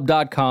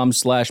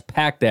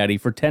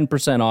arenaclub.com/packdaddy for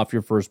 10% off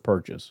your first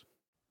purchase.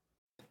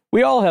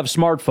 We all have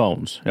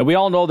smartphones, and we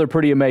all know they're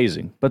pretty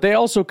amazing, but they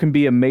also can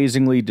be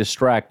amazingly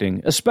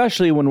distracting,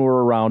 especially when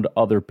we're around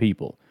other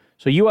people.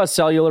 So US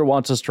Cellular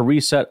wants us to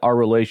reset our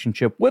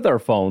relationship with our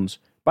phones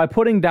by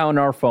putting down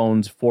our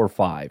phones for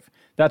 $5.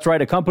 That's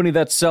right, a company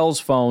that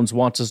sells phones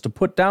wants us to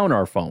put down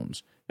our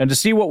phones. And to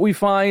see what we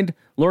find,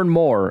 learn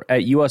more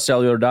at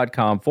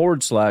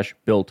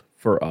uscellular.com/built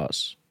for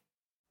us.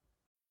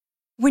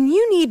 When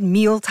you need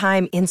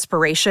mealtime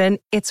inspiration,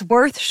 it's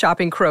worth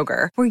shopping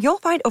Kroger, where you'll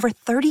find over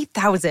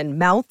 30,000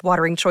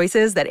 mouth-watering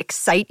choices that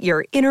excite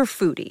your inner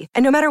foodie.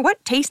 And no matter what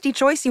tasty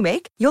choice you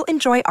make, you'll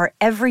enjoy our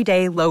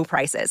everyday low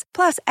prices,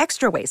 plus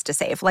extra ways to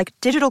save, like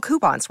digital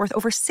coupons worth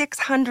over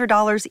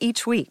 $600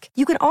 each week.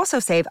 You can also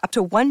save up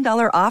to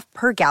 $1 off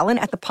per gallon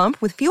at the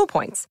pump with fuel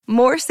points.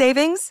 More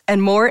savings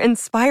and more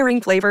inspiring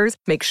flavors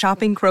make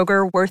shopping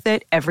Kroger worth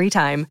it every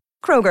time.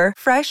 Kroger,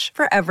 fresh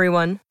for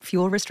everyone.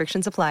 Fuel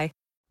restrictions apply.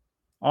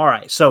 All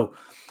right, so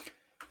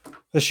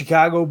the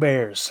Chicago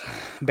Bears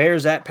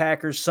at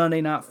Packers,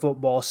 Sunday Night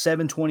Football,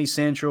 7:20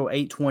 Central,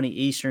 8:20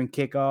 Eastern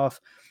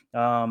kickoff.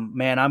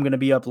 Man, I'm going to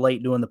be up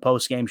late doing the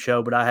post-game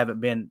show, but I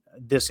haven't been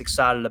this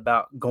excited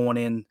about going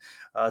in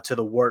to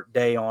the work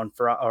day on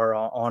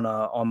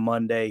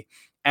Monday.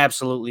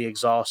 Absolutely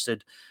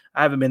exhausted.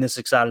 I haven't been this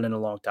excited in a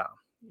long time.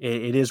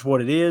 It is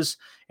what it is,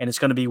 and it's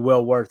going to be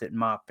well worth it in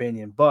my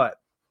opinion. But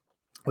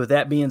with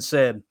that being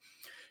said,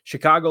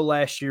 Chicago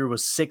last year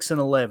was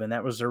 6-11.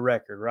 That was their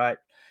record, right?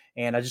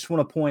 And I just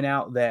want to point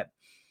out that,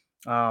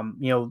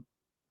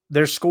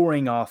 their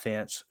scoring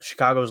offense,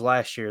 Chicago's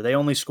last year, they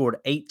only scored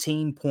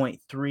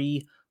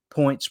 18.3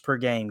 points per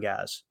game,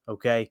 guys.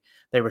 Okay.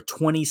 They were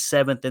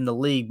 27th in the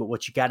league, but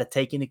what you got to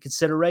take into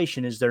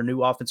consideration is their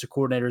new offensive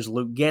coordinator is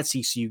Luke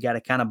Getsy. So you got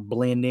to kind of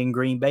blend in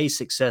Green Bay's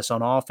success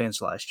on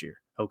offense last year.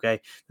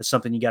 Okay. That's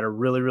something you got to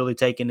really, really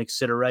take into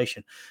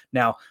consideration.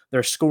 Now,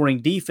 their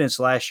scoring defense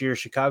last year,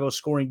 Chicago's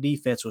scoring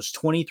defense was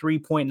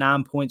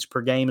 23.9 points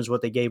per game is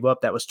what they gave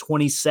up. That was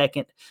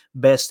 22nd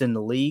best in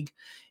the league.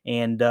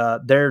 And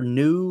their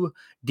new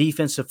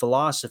defensive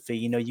philosophy,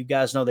 you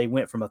guys know they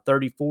went from a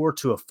 34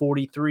 to a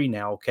 43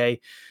 now.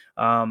 Okay.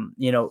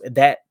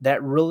 That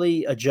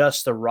really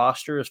adjusts the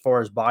roster as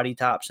far as body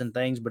types and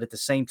things, but at the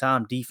same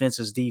time, defense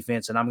is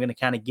defense. And I'm going to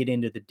kind of get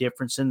into the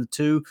difference in the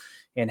two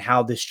and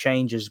how this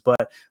changes.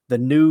 But the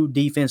new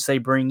defense they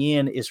bring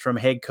in is from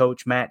head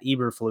coach Matt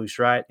Eberflus,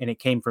 right? And it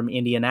came from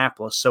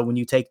Indianapolis. So when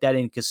you take that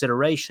into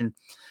consideration,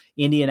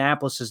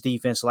 Indianapolis's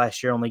defense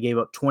last year only gave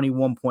up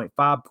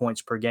 21.5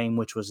 points per game,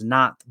 which was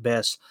not the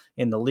best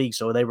in the league.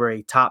 So they were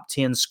a top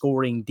 10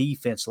 scoring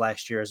defense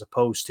last year as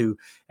opposed to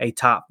a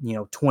top,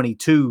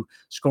 22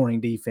 scoring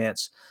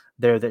defense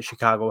there that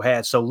Chicago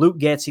had. So Luke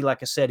Getsy, like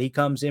I said, he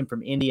comes in from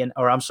not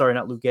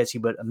Luke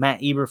Getsy, but Matt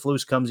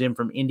Eberflus comes in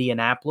from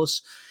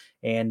Indianapolis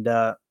and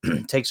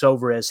takes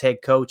over as head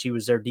coach. He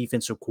was their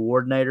defensive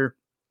coordinator.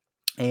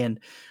 And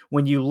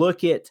when you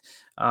look at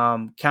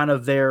kind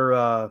of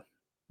their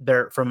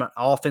from an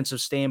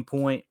offensive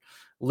standpoint,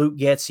 Luke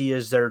Getsy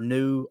is their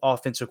new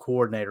offensive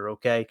coordinator,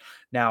 okay?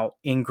 Now,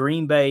 in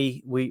Green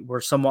Bay, we're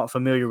somewhat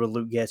familiar with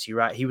Luke Getsy,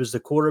 right? He was the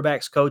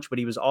quarterback's coach, but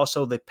he was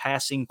also the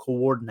passing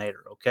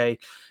coordinator, okay?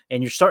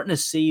 And you're starting to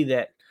see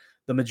that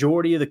the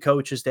majority of the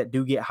coaches that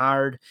do get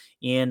hired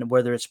in,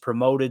 whether it's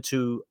promoted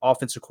to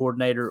offensive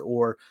coordinator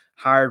or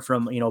hired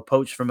from,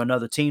 poached from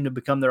another team to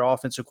become their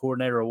offensive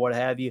coordinator or what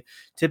have you,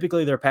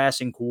 typically they're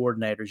passing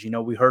coordinators.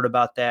 We heard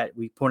about that.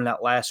 We pointed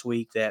out last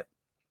week that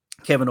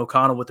Kevin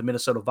O'Connell with the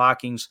Minnesota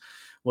Vikings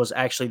was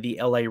actually the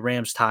LA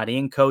Rams tight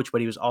end coach, but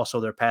he was also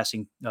their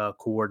passing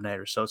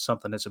coordinator. So it's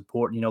something that's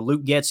important.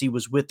 Luke Getsy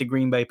was with the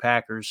Green Bay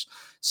Packers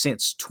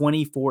since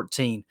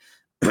 2014.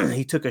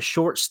 He took a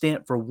short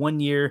stint for 1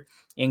 year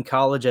in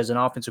college as an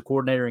offensive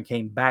coordinator and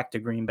came back to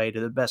Green Bay,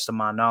 to the best of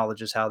my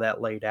knowledge, is how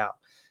that laid out.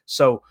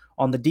 So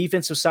on the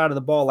defensive side of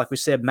the ball, like we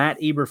said, Matt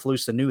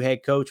Eberflus, the new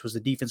head coach, was the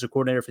defensive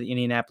coordinator for the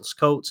Indianapolis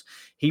Colts.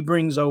 He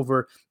brings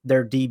over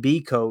their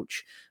DB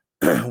coach,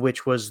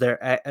 which was their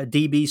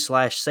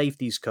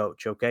DB/safeties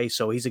coach, okay?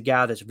 So he's a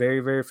guy that's very,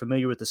 very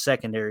familiar with the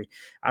secondary.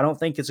 I don't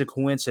think it's a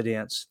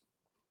coincidence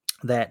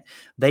that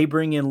they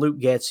bring in Luke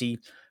Getsy,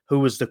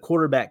 who was the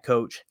quarterback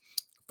coach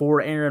for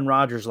Aaron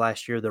Rodgers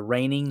last year, the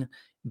reigning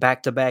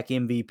back-to-back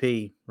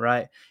MVP,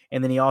 right?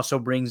 And then he also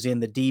brings in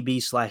the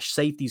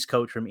DB/safeties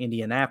coach from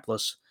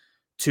Indianapolis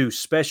to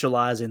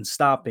specialize in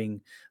stopping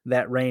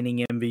that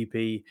reigning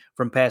MVP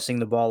from passing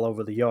the ball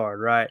over the yard,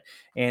 right?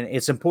 And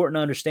it's important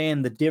to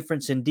understand the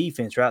difference in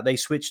defense, right? They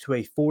switched to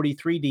a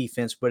 43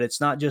 defense, but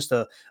it's not just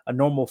a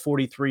normal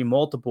 43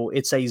 multiple.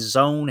 It's a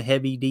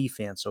zone-heavy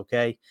defense,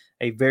 okay?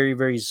 A very,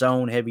 very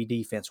zone-heavy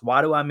defense.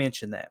 Why do I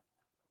mention that?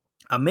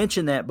 I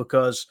mention that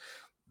because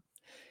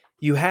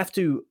you have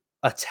to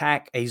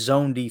attack a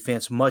zone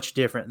defense much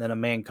different than a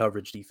man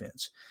coverage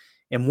defense.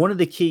 And one of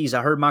the keys,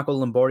 I heard Michael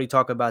Lombardi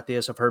talk about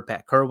this. I've heard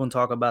Pat Kerwin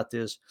talk about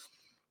this.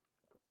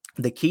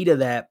 The key to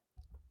that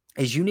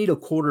is you need a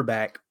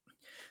quarterback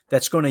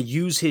that's going to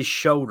use his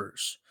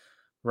shoulders,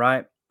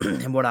 right?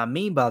 And what I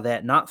mean by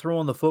that, not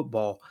throwing the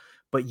football,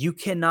 but you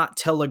cannot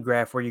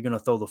telegraph where you're going to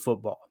throw the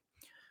football.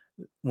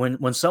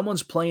 When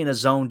someone's playing a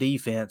zone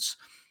defense,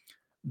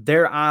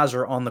 their eyes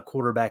are on the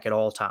quarterback at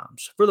all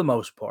times, for the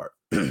most part.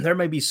 There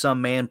may be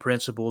some man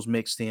principles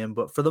mixed in,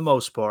 but for the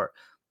most part,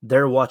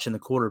 they're watching the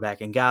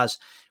quarterback. And guys,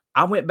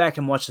 I went back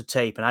and watched the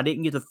tape, and I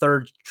didn't get the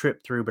third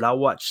trip through, but I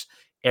watched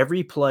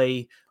every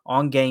play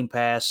on Game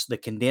Pass, the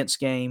condensed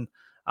game.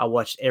 I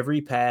watched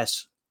every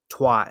pass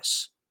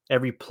twice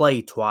every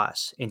play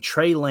twice. And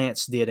Trey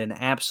Lance did an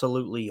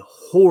absolutely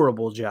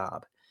horrible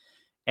job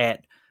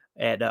at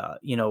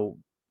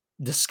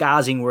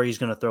disguising where he's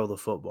going to throw the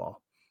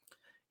football.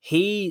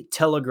 He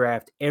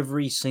telegraphed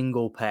every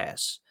single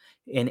pass,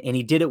 and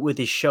he did it with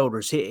his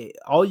shoulders.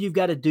 All you've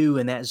got to do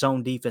in that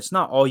zone defense,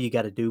 not all you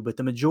got to do, but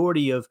the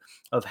majority of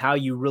how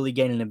you really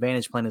gain an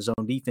advantage playing a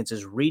zone defense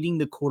is reading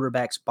the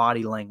quarterback's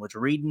body language,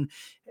 reading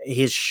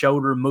his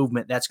shoulder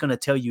movement. That's going to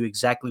tell you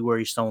exactly where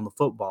he's throwing the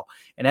football.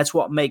 And that's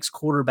what makes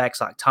quarterbacks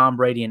like Tom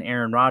Brady and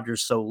Aaron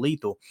Rodgers so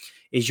lethal,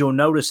 is you'll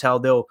notice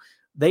how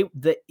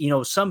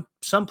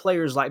some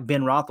players like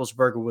Ben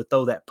Roethlisberger would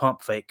throw that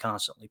pump fake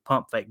constantly.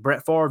 Pump fake.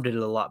 Brett Favre did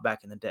it a lot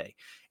back in the day.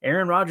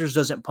 Aaron Rodgers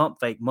doesn't pump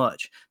fake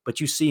much, but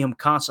you see him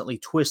constantly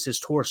twist his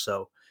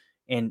torso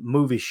and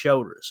move his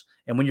shoulders.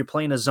 And when you're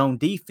playing a zone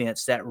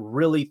defense, that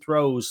really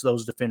throws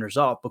those defenders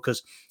off,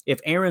 because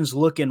if Aaron's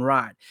looking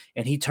right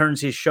and he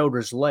turns his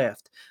shoulders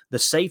left, the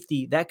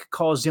safety, that could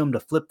cause them to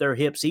flip their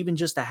hips even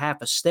just a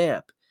half a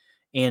step.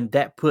 And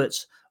that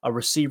puts a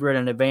receiver at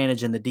an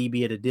advantage and the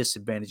DB at a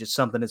disadvantage. It's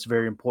something that's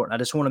very important. I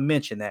just want to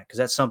mention that because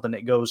that's something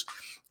that goes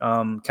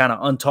kind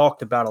of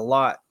untalked about a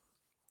lot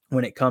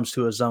when it comes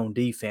to a zone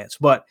defense.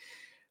 But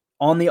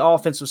on the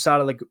offensive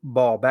side of the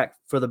ball, back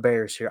for the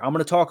Bears here, I'm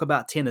going to talk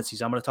about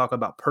tendencies. I'm going to talk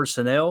about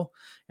personnel,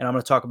 and I'm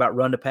going to talk about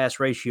run-to-pass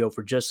ratio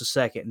for just a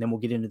second, and then we'll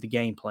get into the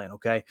game plan,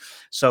 okay?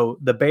 So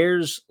the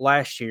Bears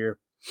last year,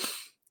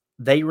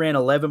 they ran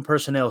 11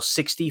 personnel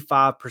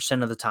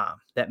 65% of the time.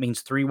 That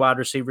means 3 wide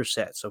receiver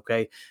sets,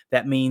 okay?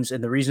 That means,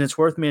 and the reason it's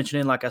worth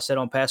mentioning, like I said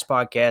on past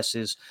podcasts,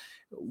 is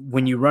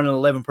when you run an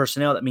 11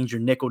 personnel, that means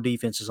your nickel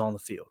defense is on the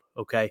field,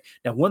 okay?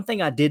 Now, one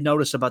thing I did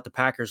notice about the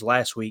Packers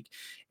last week,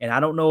 and I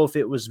don't know if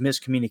it was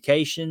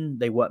miscommunication,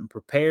 they wasn't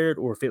prepared,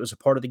 or if it was a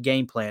part of the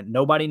game plan.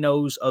 Nobody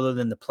knows other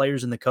than the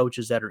players and the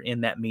coaches that are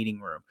in that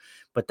meeting room.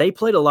 But they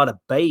played a lot of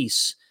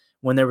base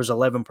when there was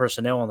 11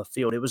 personnel on the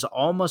field. It was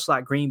almost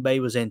like Green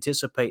Bay was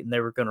anticipating they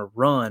were going to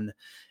run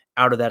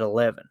out of that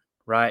 11,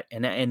 right?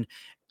 And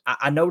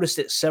I noticed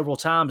it several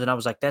times, and I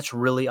was like, that's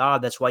really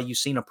odd. That's why you've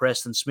seen a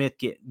Preston Smith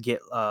get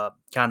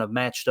kind of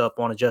matched up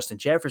on a Justin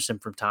Jefferson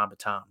from time to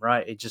time,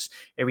 right? It just,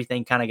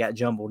 everything kind of got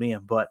jumbled in.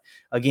 But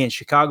again,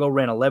 Chicago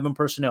ran 11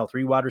 personnel,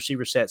 3 wide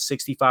receiver sets,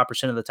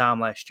 65% of the time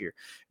last year.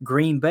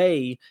 Green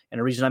Bay, and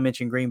the reason I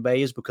mentioned Green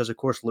Bay is because, of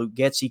course, Luke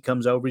Getsy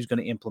comes over. He's going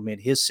to implement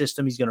his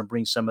system. He's going to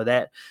bring some of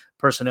that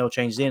personnel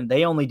changes in.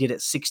 They only did it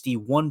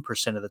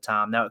 61% of the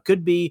time. Now, it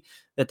could be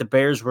that the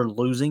Bears were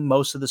losing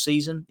most of the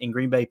season, and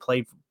Green Bay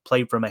played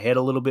from ahead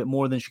a little bit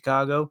more than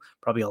Chicago,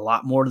 probably a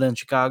lot more than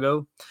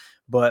Chicago,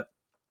 but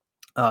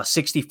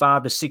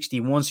 65 to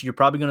 61. So you're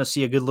probably going to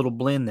see a good little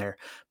blend there.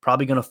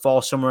 Probably going to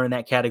fall somewhere in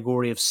that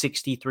category of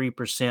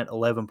 63%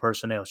 11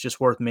 personnel. It's just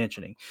worth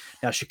mentioning.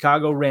 Now,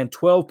 Chicago ran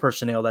 12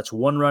 personnel. That's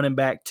 1 running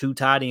back, 2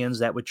 tight ends.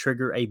 That would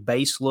trigger a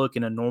base look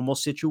in a normal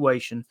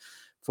situation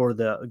for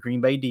the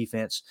Green Bay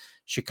defense.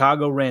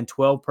 Chicago ran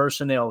 12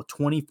 personnel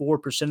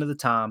 24% of the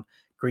time.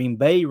 Green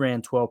Bay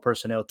ran 12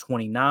 personnel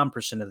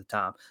 29% of the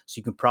time. So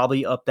you can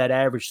probably up that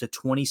average to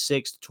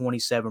 26 to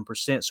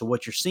 27%. So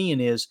what you're seeing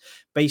is,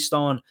 based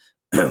on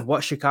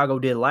what Chicago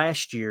did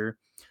last year,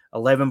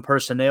 11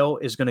 personnel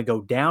is going to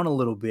go down a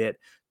little bit.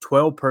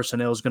 12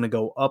 personnel is going to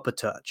go up a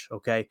touch,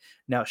 okay?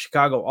 Now,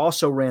 Chicago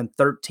also ran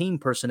 13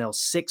 personnel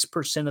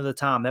 6% of the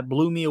time. That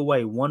blew me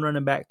away. 1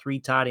 running back, 3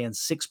 tight ends,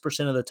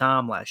 6% of the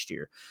time last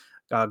year.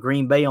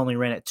 Green Bay only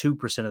ran it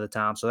 2% of the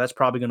time, so that's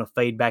probably going to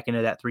fade back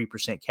into that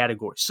 3%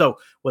 category. So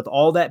with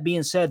all that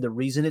being said, the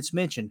reason it's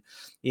mentioned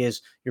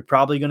is you're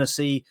probably going to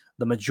see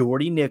the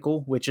majority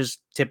nickel, which is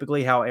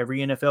typically how every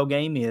NFL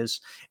game is,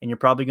 and you're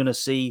probably going to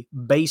see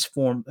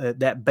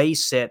that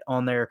base set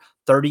on there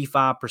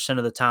 35%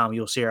 of the time.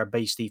 You'll see our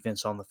base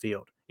defense on the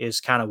field is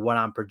kind of what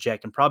I'm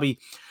projecting. Probably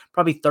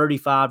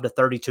 35 to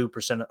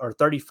 32%, or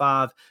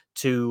 35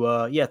 to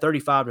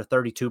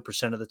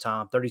 32% of the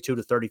time, 32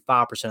 to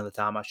 35% of the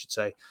time, I should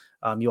say,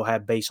 you'll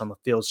have base on the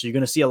field. So you're going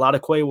to see a lot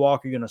of Quay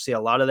Walker. You're going to see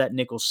a lot of that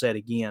nickel set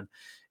again.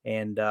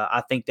 And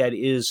I think that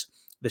is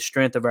the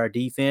strength of our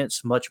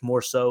defense, much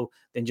more so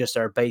than just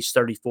our base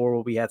 34,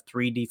 where we have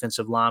 3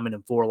 defensive linemen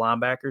and 4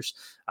 linebackers.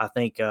 I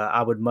think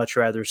I would much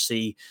rather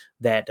see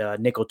that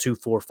nickel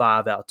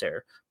 2-4-5 out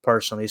there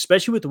personally,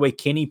 especially with the way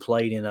Kenny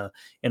played in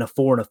a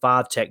 4 and a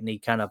 5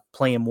 technique, kind of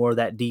playing more of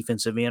that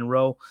defensive end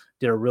role.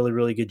 Did a really,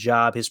 really good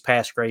job. His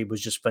pass grade was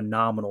just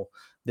phenomenal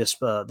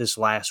this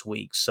last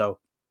week. So,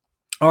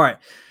 all right.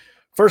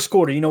 First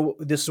quarter,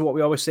 this is what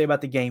we always say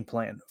about the game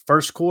plan.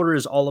 First quarter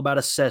is all about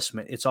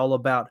assessment. It's all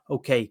about,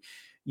 okay,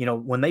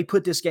 when they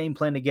put this game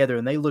plan together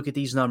and they look at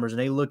these numbers and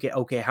they look at,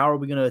 okay, how are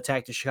we going to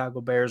attack the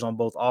Chicago Bears on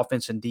both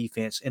offense and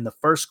defense? In the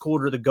first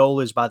quarter, the goal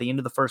is by the end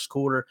of the first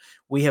quarter,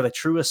 we have a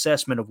true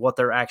assessment of what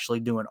they're actually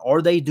doing.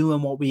 Are they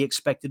doing what we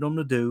expected them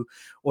to do,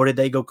 or did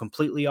they go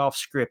completely off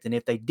script? And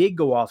if they did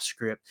go off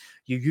script,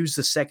 you use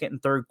the second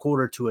and third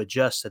quarter to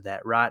adjust to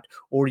that, right?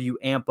 Or you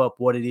amp up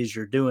what it is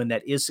you're doing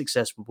that is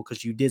successful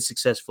because you did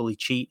successfully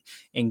cheat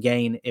and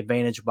gain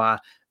advantage by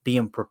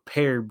being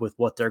prepared with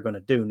what they're going to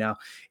do. Now,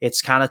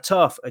 it's kind of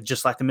tough.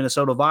 Just like the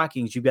Minnesota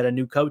Vikings, you've got a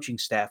new coaching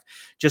staff.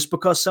 Just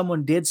because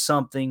someone did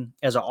something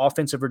as an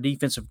offensive or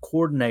defensive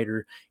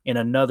coordinator in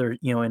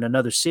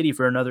another city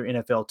for another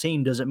NFL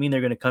team doesn't mean they're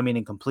going to come in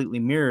and completely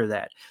mirror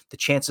that. The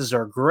chances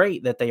are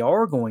great that they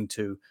are going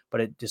to,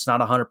 but it's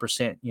not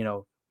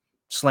 100%,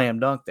 slam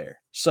dunk there.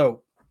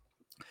 So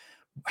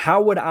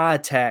how would I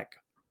attack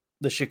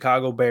the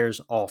Chicago Bears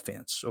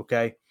offense?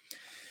 Okay.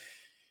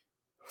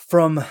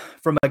 From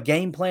a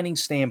game planning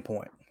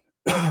standpoint,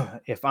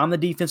 if I'm the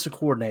defensive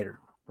coordinator,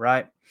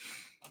 right,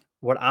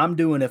 what I'm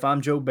doing if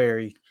I'm Joe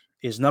Barry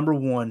is, number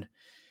one,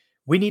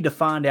 we need to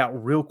find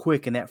out real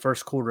quick in that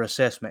first quarter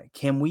assessment,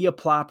 can we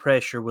apply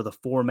pressure with a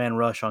 4-man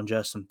rush on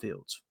Justin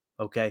Fields?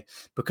 Okay.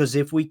 Because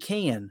if we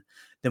can,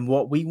 then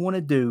what we want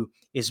to do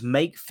is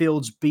make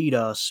Fields beat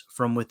us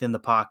from within the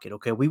pocket.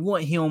 Okay. We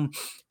want him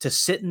to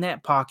sit in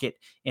that pocket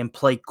and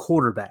play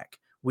quarterback.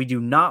 We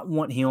do not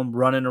want him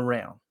running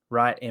around,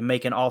 right, and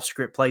making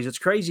off-script plays. It's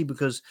crazy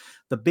because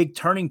the big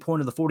turning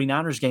point of the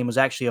 49ers game was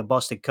actually a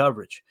busted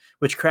coverage,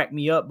 which cracked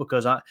me up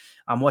because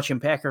I'm watching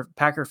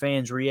Packer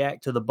fans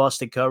react to the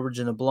busted coverage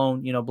and the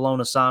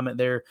blown assignment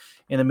there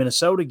in the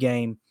Minnesota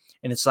game.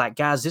 And it's like,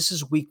 guys, this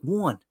is week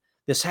 1.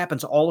 This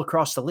happens all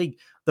across the league.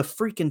 The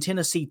freaking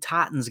Tennessee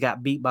Titans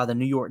got beat by the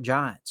New York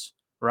Giants,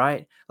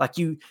 right? Like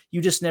you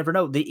just never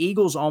know. The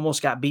Eagles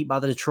almost got beat by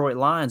the Detroit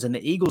Lions, and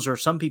the Eagles are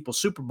some people's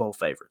Super Bowl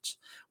favorites.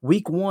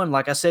 Week 1,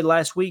 like I said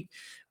last week,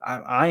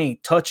 I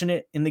ain't touching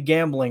it in the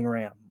gambling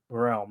realm,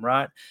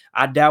 right?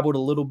 I dabbled a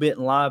little bit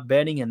in live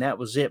betting, and that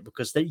was it,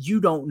 because you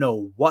don't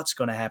know what's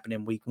going to happen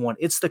in week 1.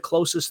 It's the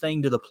closest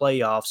thing to the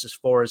playoffs as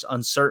far as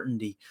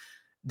uncertainty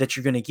that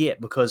you're going to get,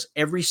 because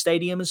every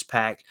stadium is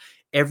packed.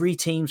 Every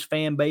team's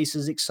fan base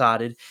is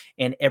excited,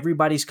 and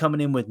everybody's coming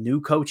in with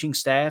new coaching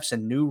staffs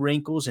and new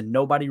wrinkles, and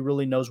nobody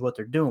really knows what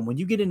they're doing. When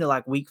you get into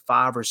like week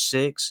 5 or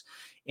 6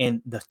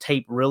 and the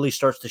tape really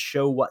starts to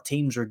show what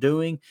teams are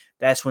doing,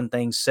 that's when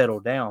things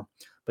settle down.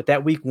 But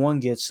that week 1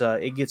 gets a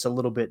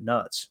little bit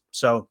nuts.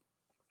 So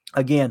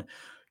again,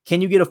 can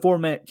you get a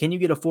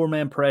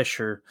 4-man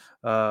pressure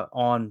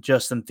on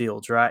Justin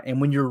Fields, right?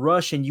 And when you're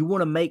rushing, you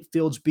want to make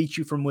Fields beat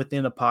you from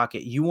within the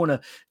pocket. You want to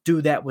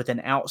do that with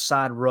an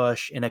outside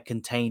rush in a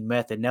contained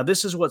method. Now,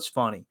 this is what's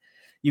funny.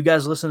 You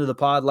guys listened to the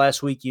pod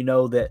last week. You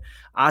know that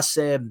I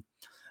said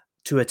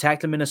to attack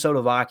the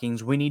Minnesota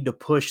Vikings, we need to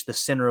push the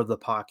center of the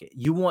pocket.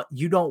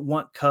 You don't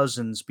want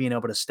Cousins being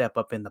able to step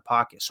up in the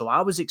pocket. So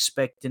I was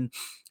expecting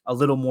a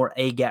little more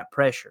A-gap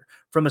pressure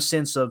from a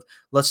sense of,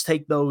 let's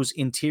take those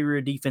interior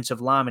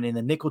defensive linemen in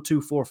the nickel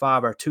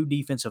 2-4-5, our 2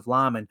 defensive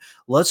linemen.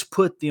 Let's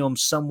put them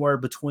somewhere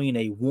between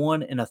a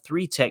 1 and a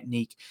 3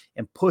 technique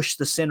and push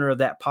the center of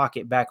that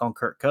pocket back on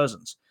Kirk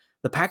Cousins.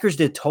 The Packers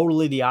did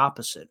totally the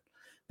opposite.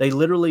 They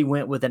literally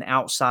went with an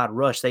outside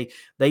rush.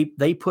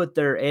 They put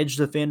their edge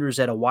defenders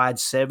at a wide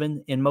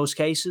 7 in most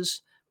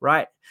cases,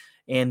 right?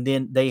 And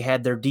then they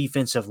had their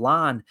defensive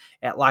line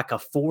at like a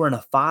 4 and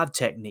a 5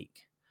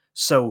 technique.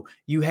 So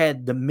you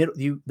had the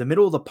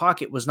middle of the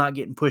pocket was not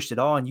getting pushed at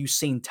all, and you've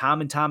seen time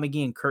and time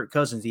again, Kirk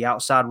Cousins, the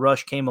outside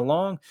rush came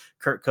along,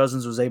 Kirk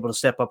Cousins was able to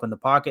step up in the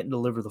pocket and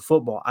deliver the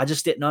football. I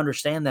just didn't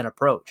understand that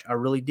approach. I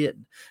really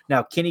didn't.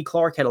 Now, Kenny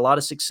Clark had a lot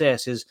of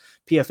success. His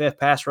PFF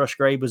pass rush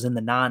grade was in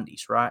the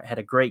 90s, right? Had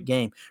a great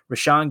game.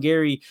 Rashawn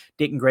Gary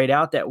didn't grade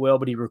out that well,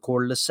 but he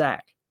recorded a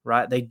sack.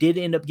 Right? They did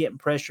end up getting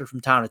pressure from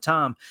time to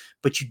time,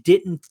 but you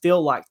didn't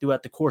feel like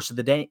throughout the course of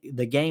the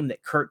game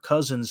that Kirk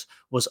Cousins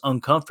was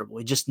uncomfortable.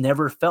 It just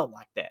never felt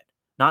like that.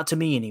 Not to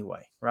me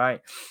anyway,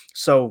 right?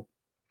 So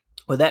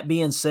with that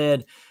being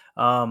said,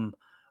 everything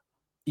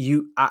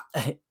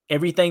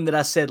that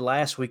I said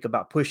last week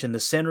about pushing the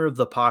center of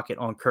the pocket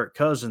on Kirk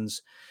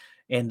Cousins,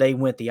 and they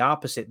went the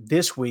opposite.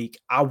 This week,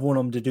 I want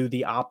them to do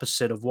the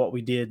opposite of what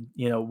we did,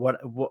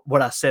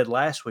 what I said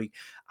last week.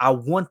 I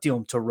want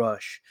them to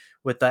rush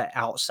with that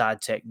outside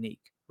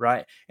technique,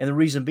 right? And the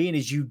reason being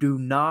is you do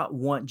not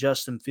want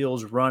Justin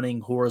Fields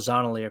running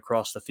horizontally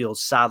across the field,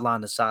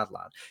 sideline to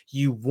sideline.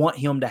 You want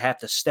him to have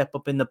to step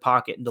up in the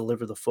pocket and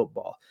deliver the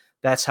football.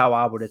 That's how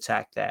I would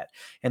attack that.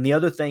 And the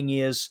other thing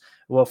is,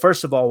 well,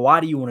 first of all, why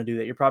do you want to do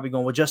that? You're probably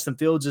going, well, Justin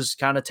Fields is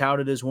kind of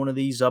touted as one of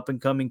these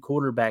up-and-coming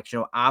quarterbacks.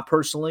 I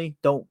personally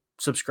don't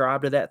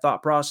subscribe to that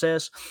thought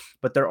process,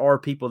 but there are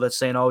people that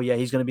saying, oh, yeah,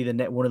 he's going to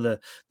be one of the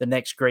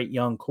next great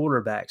young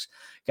quarterbacks.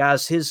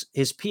 Guys, his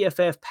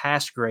PFF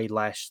pass grade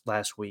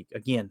last week,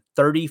 again,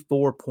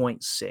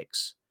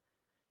 34.6.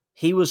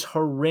 He was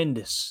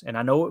horrendous, and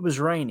I know it was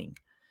raining,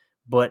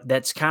 but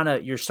that's kind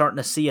of, you're starting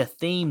to see a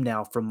theme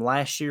now from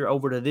last year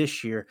over to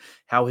this year,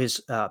 how his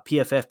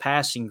PFF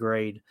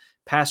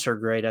passer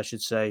grade, I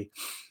should say,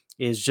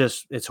 is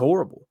just, it's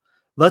horrible.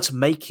 Let's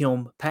make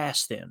him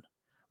pass then.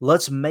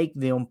 Let's make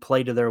them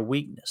play to their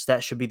weakness.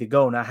 That should be the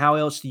goal. Now, how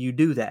else do you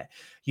do that?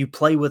 You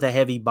play with a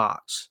heavy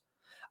box.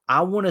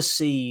 I want to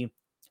see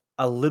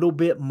a little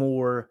bit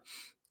more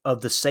of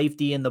the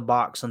safety in the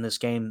box on this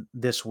game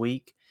this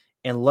week,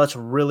 and let's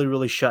really,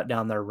 really shut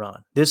down their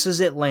run. This is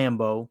at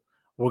Lambeau,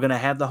 We're going to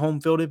have the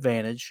home field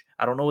advantage.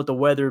 I don't know what the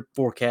weather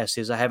forecast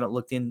is. I haven't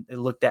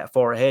looked that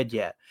far ahead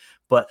yet.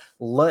 But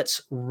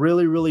let's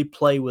really, really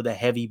play with a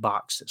heavy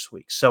box this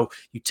week. So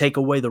you take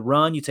away the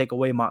run, you take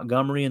away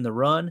Montgomery in the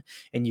run,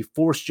 and you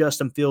force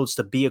Justin Fields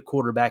to be a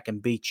quarterback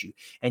and beat you.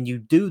 And you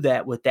do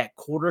that with that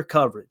quarter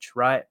coverage,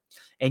 right?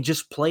 And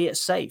just play it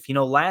safe.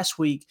 Last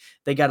week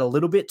they got a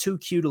little bit too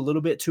cute, a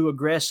little bit too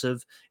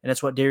aggressive, and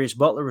that's what Darius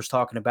Butler was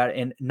talking about.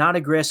 And not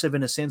aggressive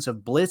in a sense of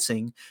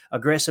blitzing,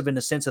 aggressive in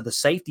the sense of the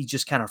safety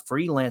just kind of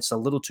freelanced a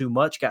little too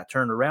much, got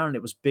turned around, and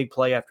it was big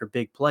play after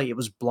big play. It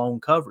was blown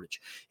coverage.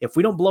 If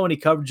we don't blow any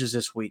coverages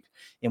this week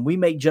and we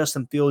make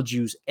Justin Fields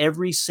use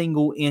every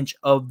single inch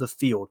of the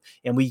field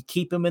and we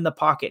keep him in the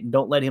pocket and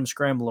don't let him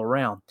scramble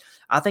around,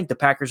 I think the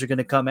Packers are going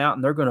to come out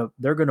and they're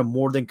going to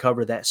more than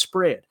cover that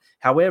spread.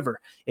 However,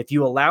 if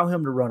you allow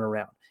him to run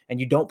around and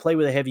you don't play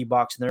with a heavy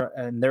box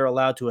and they're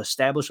allowed to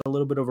establish a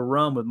little bit of a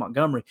run with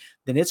Montgomery,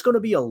 then it's going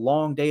to be a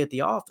long day at the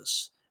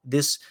office.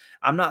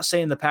 I'm not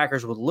saying the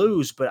Packers would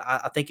lose, but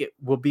I think it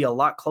will be a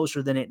lot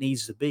closer than it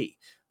needs to be.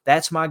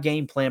 That's my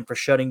game plan for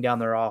shutting down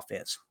their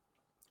offense.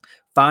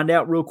 Find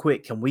out real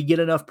quick, can we get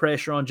enough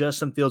pressure on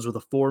Justin Fields with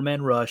a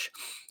 4-man rush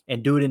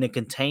and do it in a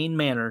contained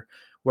manner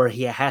where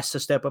he has to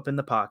step up in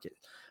the pocket?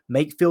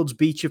 Make Fields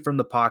beat you from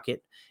the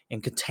pocket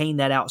and contain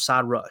that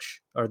outside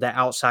rush or that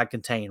outside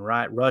contain,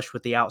 right? Rush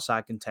with the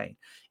outside contain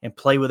and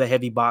play with a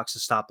heavy box to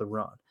stop the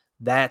run.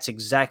 That's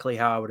exactly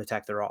how I would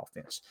attack their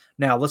offense.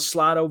 Now, let's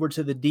slide over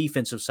to the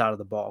defensive side of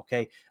the ball,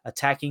 okay?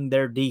 Attacking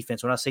their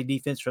defense. When I say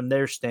defense from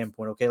their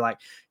standpoint, okay, like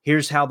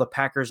here's how the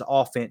Packers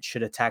offense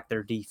should attack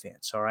their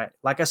defense, all right?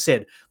 Like I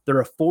said, they're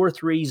a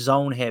 4-3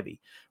 zone heavy.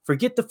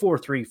 Forget the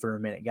 4-3 for a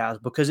minute, guys,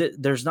 because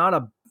there's not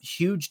a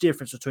huge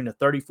difference between a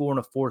 34 and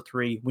a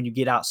 4-3 when you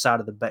get outside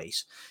of the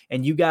base.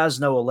 And you guys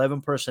know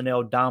 11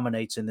 personnel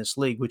dominates in this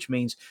league, which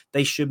means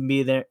they should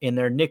be there in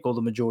their nickel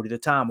the majority of the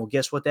time. Well,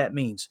 guess what that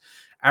means?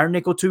 Our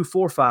nickel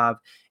 2-4-5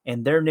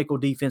 and their nickel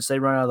defense they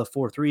run out of the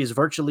 4-3 is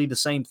virtually the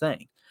same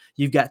thing.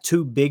 You've got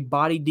 2 big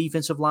body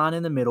defensive line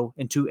in the middle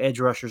and 2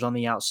 edge rushers on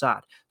the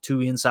outside,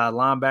 2 inside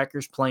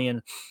linebackers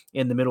playing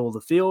in the middle of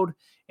the field,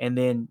 and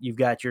then you've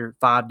got your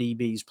 5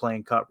 DBs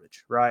playing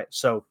coverage, right?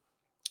 So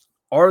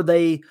are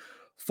they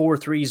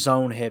 4-3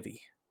 zone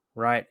heavy,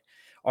 right?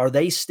 Are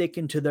they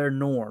sticking to their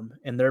norm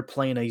and they're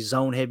playing a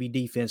zone heavy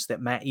defense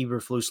that Matt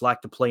Eberflus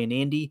liked to play in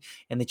Indy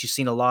and that you've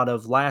seen a lot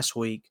of last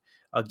week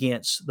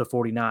against the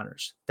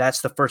 49ers?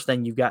 That's the first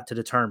thing you've got to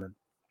determine.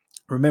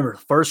 Remember,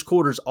 first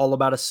quarter is all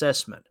about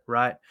assessment,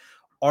 right?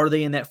 Are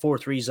they in that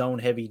 4-3 zone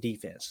heavy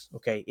defense?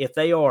 Okay, if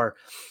they are,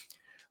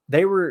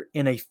 they were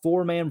in a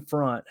 4-man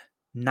front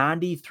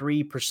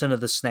 93% of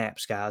the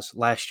snaps, guys,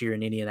 last year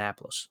in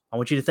Indianapolis. I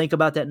want you to think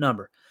about that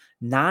number.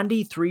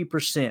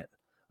 93%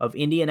 of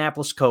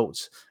Indianapolis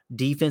Colts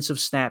defensive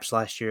snaps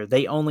last year,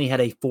 they only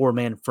had a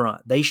 4-man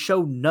front. They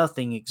showed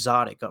nothing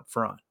exotic up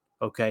front.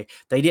 Okay,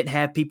 they didn't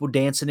have people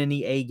dancing in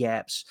the A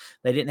gaps.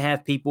 They didn't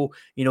have people,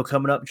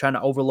 coming up and trying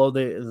to overload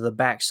the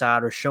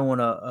backside or showing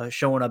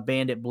a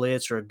bandit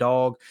blitz or a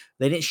dog.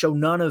 They didn't show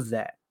none of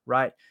that,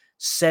 right?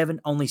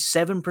 Only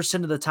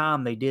 7% of the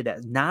time they did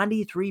that.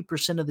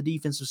 93% of the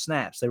defensive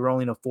snaps, they were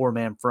only in a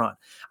 4-man front.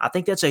 I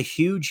think that's a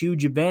huge,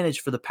 huge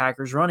advantage for the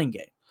Packers running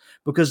game.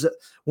 Because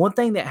one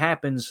thing that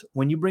happens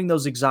when you bring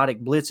those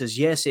exotic blitzes,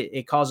 yes,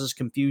 it causes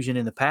confusion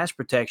in the pass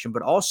protection,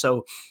 but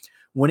also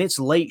when it's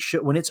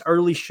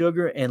early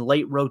sugar and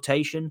late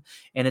rotation,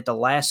 and at the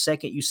last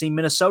second, you see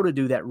Minnesota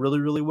do that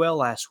really, really well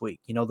last week.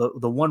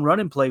 The one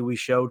running play we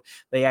showed,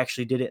 they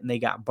actually did it and they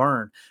got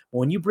burned.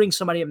 When you bring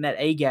somebody up in that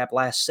A gap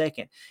last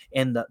second,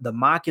 and the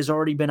mic has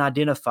already been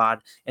identified,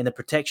 and the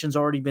protection's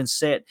already been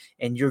set,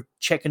 and you're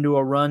checking to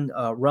a run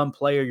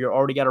play, or you're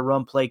already got a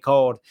run play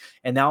called,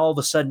 and now all of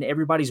a sudden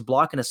everybody's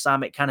blocking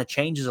assignment kind of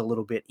changes a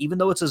little bit, even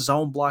though it's a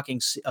zone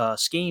blocking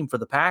scheme for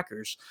the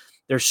Packers.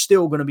 There's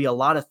still going to be a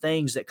lot of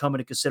things that come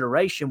into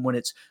consideration when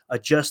it's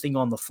adjusting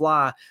on the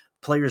fly,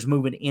 players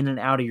moving in and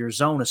out of your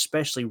zone,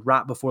 especially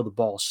right before the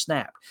ball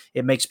snapped.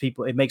 It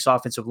makes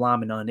offensive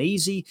linemen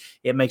uneasy.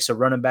 It makes a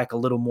running back a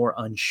little more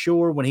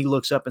unsure when he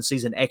looks up and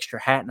sees an extra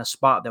hat in a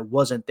spot that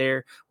wasn't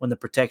there when the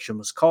protection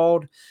was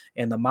called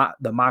and the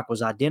mic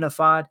was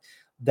identified.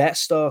 That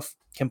stuff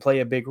can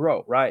play a big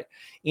role, right?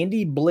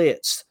 Indy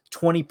blitzed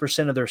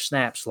 20% of their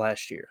snaps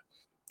last year.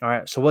 All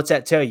right, so what's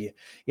that tell you?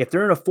 If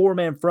they're in a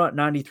 4-man front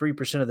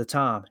 93% of the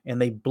time and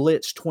they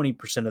blitz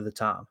 20% of the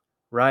time,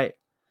 right?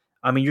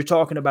 I mean, you're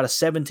talking about a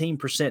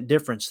 17%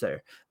 difference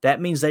there. That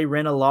means they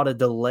ran a lot of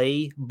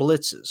delay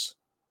blitzes,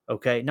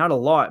 okay? Not a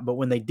lot, but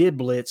when they did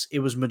blitz, it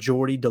was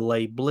majority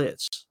delay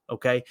blitz,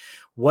 okay?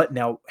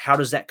 How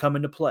does that come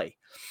into play?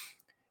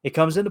 It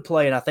comes into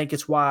play, and I think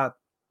it's why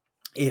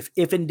if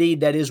indeed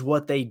that is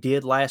what they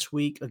did last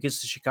week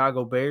against the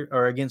Chicago Bears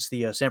or against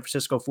the San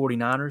Francisco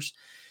 49ers,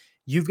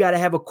 you've got to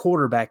have a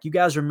quarterback. You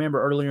guys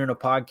remember earlier in a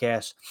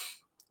podcast,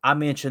 I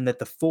mentioned that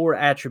the 4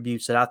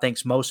 attributes that I think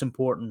is most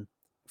important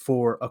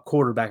for a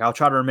quarterback, I'll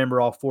try to remember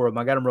all 4 of them.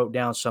 I got them wrote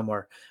down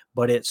somewhere,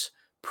 but it's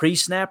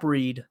pre-snap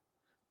read,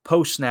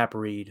 post-snap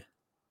read,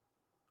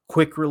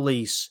 quick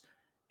release,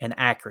 and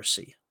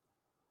accuracy.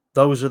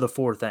 Those are the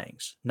 4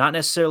 things. Not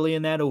necessarily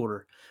in that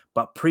order,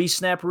 but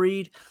pre-snap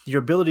read, your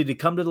ability to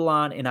come to the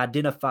line and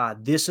identify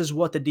this is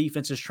what the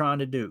defense is trying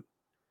to do.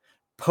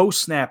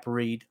 Post-snap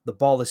read, the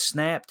ball is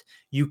snapped,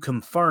 you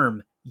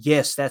confirm,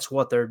 yes, that's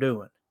what they're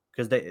doing.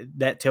 Because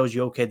that tells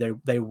you, okay,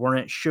 they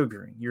weren't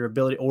sugaring your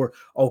ability, or,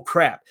 oh,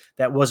 crap,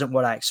 that wasn't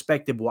what I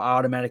expected. Well, I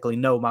automatically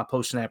know my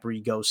post-snap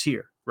read goes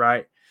here,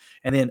 right?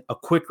 And then a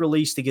quick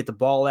release to get the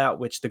ball out,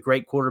 which the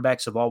great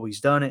quarterbacks have always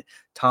done it.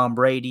 Tom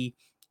Brady,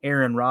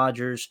 Aaron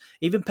Rodgers,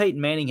 even Peyton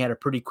Manning had a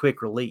pretty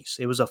quick release.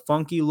 It was a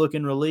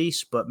funky-looking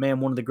release, but, man,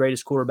 one of the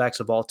greatest quarterbacks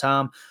of all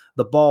time.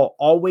 The ball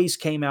always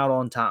came out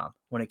on time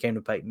when it came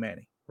to Peyton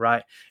Manning,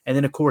 right? And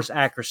then, of course,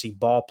 accuracy,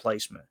 ball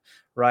placement.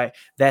 Right.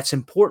 That's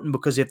important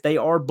because if they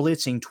are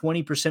blitzing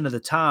 20% of the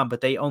time,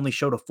 but they only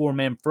showed a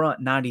 4-man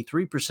front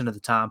 93% of the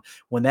time,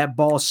 when that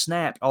ball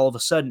snapped, all of a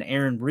sudden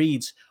Aaron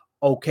reads,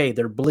 okay,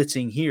 they're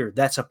blitzing here.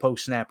 That's a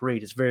post-snap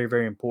read. It's very,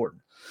 very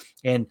important.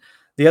 And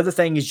the other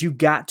thing is you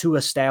got to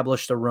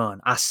establish the run.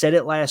 I said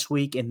it last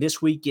week, and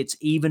this week it's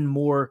even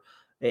more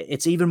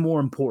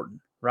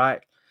important,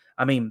 right?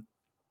 I mean,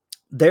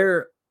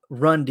 their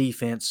run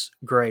defense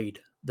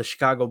grade, the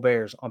Chicago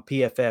Bears on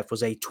PFF,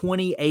 was a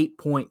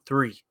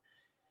 28.3.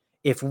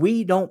 If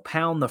we don't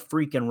pound the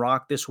freaking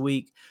rock this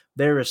week,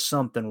 there is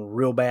something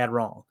real bad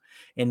wrong.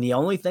 And the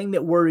only thing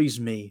that worries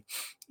me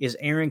is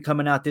Aaron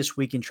coming out this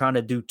week and trying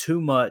to do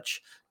too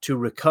much to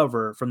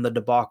recover from the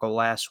debacle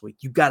last week.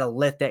 You got to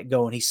let that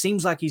go. And he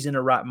seems like he's in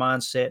the right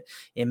mindset.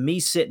 And me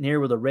sitting here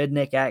with a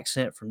redneck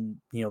accent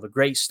from, the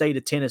great state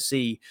of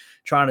Tennessee,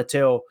 trying to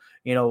tell,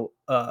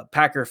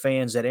 Packer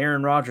fans that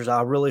Aaron Rodgers,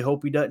 I really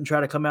hope he doesn't try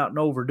to come out and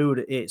overdo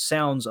it. It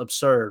sounds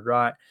absurd,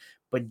 right?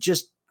 But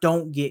just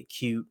don't get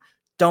cute.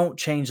 Don't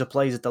change the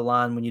plays at the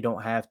line when you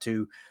don't have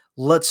to.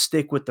 Let's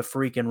stick with the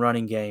freaking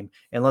running game,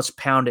 and let's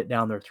pound it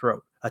down their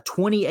throat. A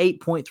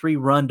 28.3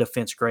 run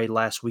defense grade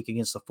last week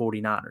against the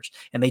 49ers,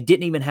 and they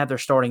didn't even have their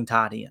starting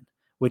tight end,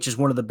 which is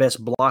one of the best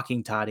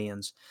blocking tight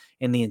ends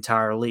in the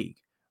entire league,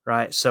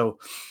 right? So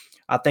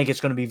I think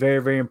it's going to be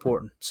very, very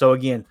important. So,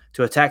 again,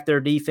 to attack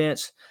their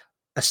defense,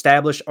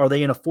 establish, are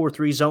they in a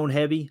 4-3 zone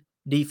heavy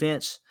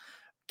defense?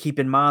 Keep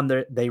in mind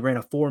that they ran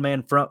a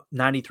 4-man front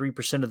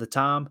 93% of the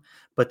time,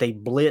 but they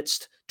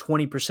blitzed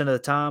 20% of the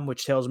time,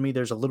 which tells me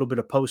there's a little bit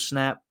of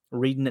post-snap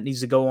reading that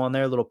needs to go on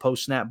there, a little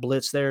post-snap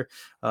blitz there,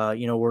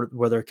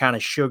 where they're kind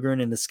of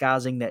sugaring and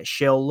disguising that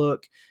shell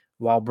look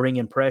while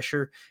bringing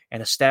pressure,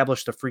 and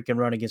establish the freaking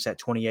run against that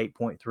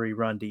 28.3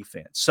 run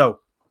defense. So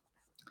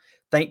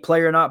think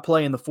play or not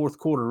play in the fourth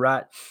quarter,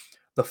 right?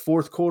 The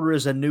fourth quarter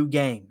is a new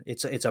game.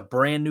 It's a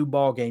brand new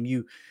ball game.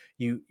 You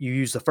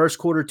use the first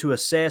quarter to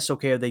assess,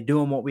 okay, are they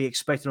doing what we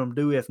expected them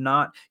to do? If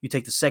not, you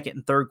take the second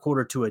and third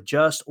quarter to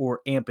adjust or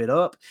amp it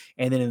up.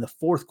 And then in the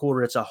fourth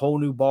quarter, it's a whole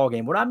new ball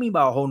game. What I mean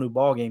by a whole new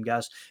ball game,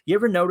 guys, you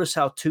ever notice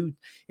how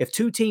if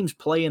two teams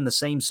play in the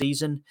same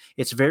season,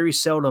 it's very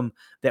seldom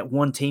that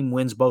one team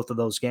wins both of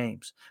those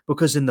games.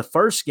 Because in the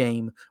first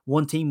game,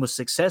 one team was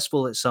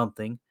successful at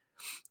something,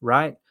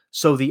 right?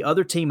 So the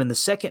other team in the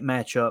second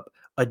matchup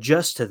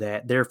adjust to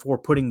that, therefore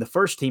putting the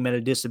first team at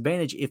a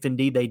disadvantage if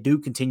indeed they do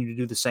continue to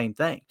do the same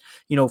thing.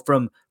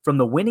 From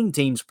the winning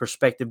team's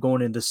perspective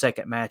going into the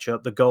second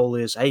matchup, the goal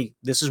is, hey,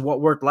 this is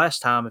what worked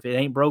last time. If it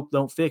ain't broke,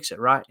 don't fix it,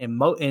 right?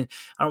 And I don't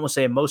want to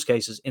say in most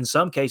cases. In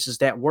some cases,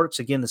 that works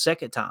again the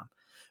second time.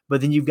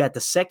 But then you've got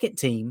the second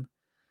team,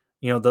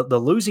 the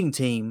losing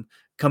team,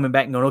 coming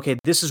back and going, okay,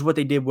 this is what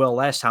they did well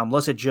last time.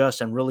 Let's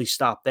adjust and really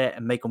stop that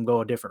and make them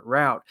go a different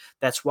route.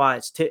 That's why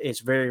it's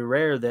very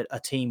rare that a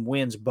team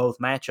wins both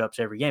matchups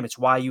every game. It's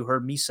why you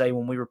heard me say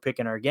when we were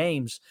picking our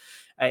games,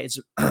 I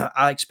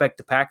expect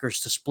the Packers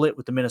to split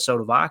with the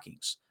Minnesota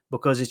Vikings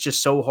because it's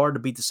just so hard to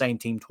beat the same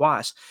team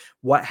twice.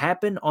 What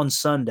happened on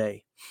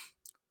Sunday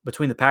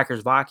between the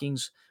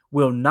Packers-Vikings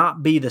will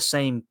not be the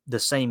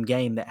same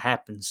game that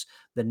happens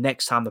the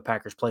next time the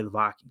Packers play the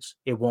Vikings.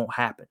 It won't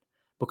happen,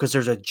 because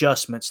there's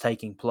adjustments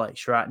taking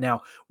place right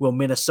now. Will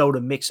Minnesota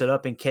mix it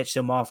up and catch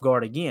them off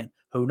guard again?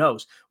 Who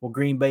knows? Will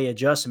Green Bay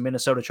adjust and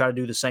Minnesota try to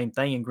do the same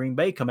thing and Green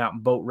Bay come out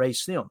and boat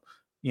race them?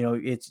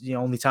 It's the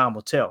only time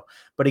will tell.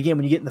 But again,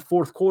 when you get in the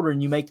fourth quarter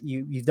and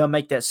you've done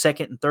make that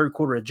second and third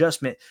quarter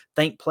adjustment,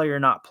 think play or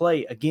not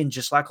play. Again,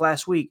 just like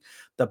last week,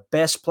 the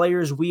best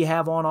players we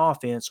have on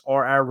offense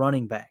are our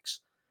running backs.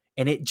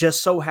 And it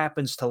just so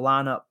happens to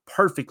line up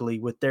perfectly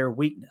with their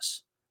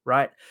weakness.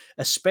 Right?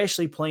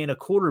 Especially playing a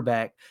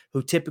quarterback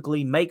who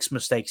typically makes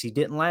mistakes. He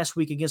didn't last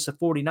week against the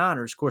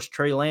 49ers. Of course,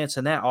 Trey Lance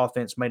and that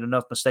offense made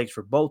enough mistakes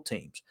for both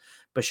teams.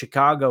 But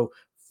Chicago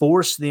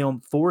forced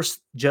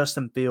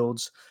Justin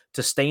Fields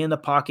to stay in the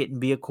pocket and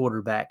be a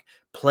quarterback.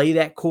 Play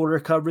that quarter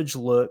coverage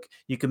look.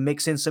 You can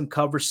mix in some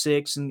cover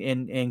 6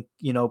 and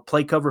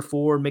play cover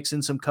 4, mix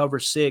in some cover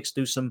 6,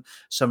 do some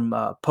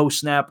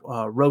post-snap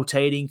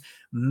rotating.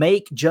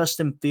 Make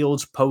Justin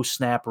Fields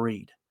post-snap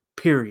read,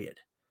 period.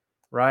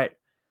 Right?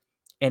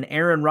 And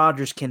Aaron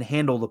Rodgers can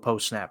handle the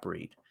post-snap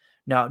read.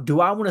 Now, do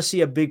I want to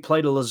see a big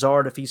play to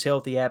Lazard if he's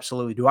healthy?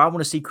 Absolutely. Do I want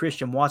to see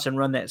Christian Watson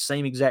run that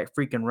same exact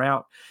freaking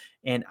route?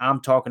 And I'm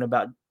talking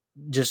about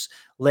just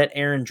let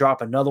Aaron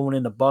drop another one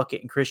in the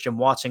bucket and Christian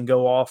Watson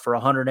go off for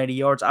 180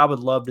 yards. I would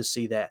love to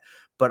see that.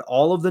 But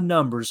all of the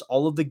numbers,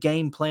 all of the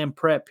game plan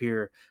prep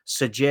here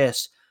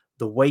suggests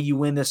the way you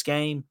win this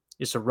game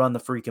is to run the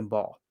freaking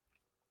ball.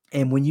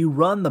 And when you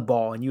run the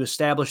ball and you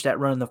establish that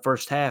run in the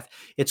first half,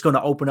 it's going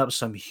to open up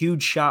some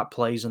huge shot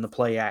plays in the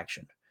play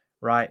action,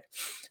 right?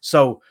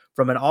 So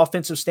from an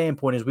offensive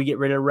standpoint, as we get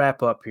ready to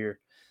wrap up here,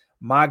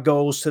 my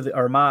goals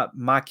to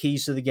my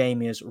keys to the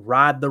game is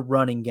ride the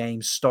running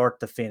game start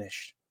to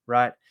finish,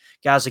 right?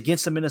 Guys,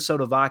 against the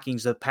Minnesota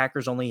Vikings, the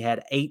Packers only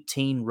had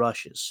 18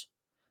 rushes.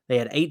 They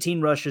had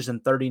 18 rushes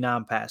and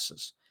 39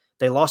 passes.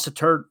 They lost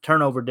a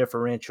turnover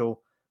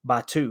differential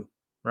by 2,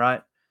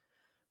 right?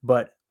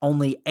 But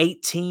only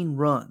 18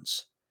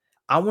 runs.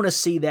 I want to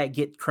see that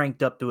get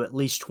cranked up to at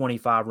least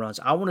 25 runs.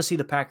 I want to see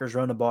the Packers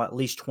run the ball at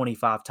least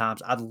 25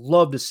 times. I'd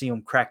love to see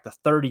them crack the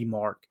 30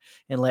 mark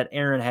and let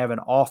Aaron have an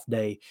off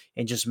day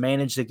and just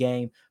manage the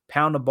game,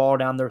 pound the ball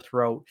down their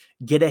throat,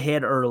 get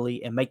ahead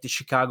early, and make the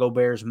Chicago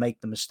Bears make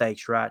the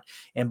mistakes, right?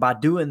 And by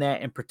doing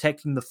that and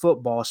protecting the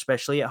football,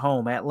 especially at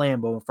home, at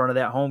Lambeau, in front of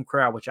that home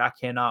crowd, which I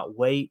cannot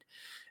wait.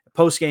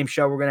 Post-game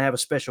show, we're going to have a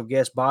special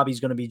guest. Bobby's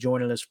going to be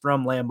joining us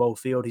from Lambeau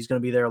Field. He's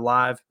going to be there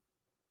live.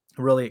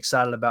 Really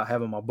excited about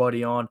having my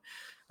buddy on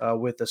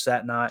with us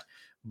that night.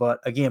 But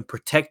again,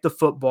 protect the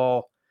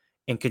football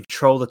and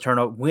control the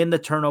turnover. Win the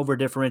turnover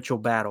differential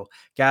battle.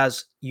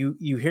 Guys, you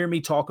hear me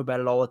talk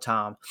about it all the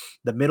time.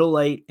 The middle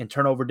 8 and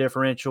turnover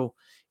differential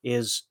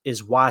is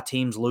why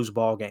teams lose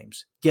ball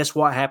games. Guess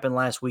what happened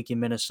last week in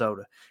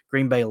Minnesota?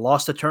 Green Bay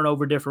lost the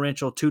turnover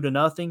differential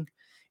 2-0,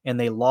 and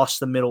they lost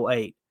the middle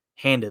 8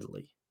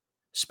 handedly,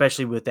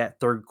 especially with that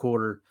third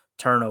quarter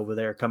turnover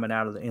there coming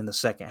out in the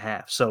second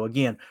half. So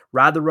again,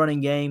 ride the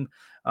running game.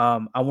 I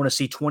want to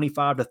see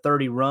 25 to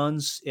 30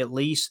 runs at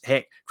least.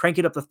 Heck, crank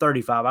it up to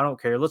 35. I don't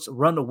care. Let's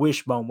run the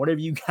wishbone, whatever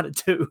you got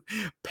to do.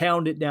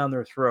 Pound it down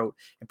their throat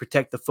and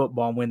protect the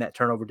football and win that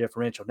turnover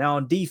differential. Now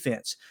on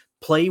defense,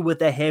 play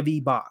with a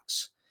heavy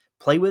box.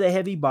 Play with a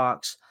heavy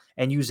box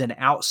and use an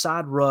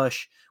outside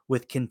rush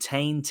with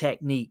contained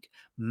technique.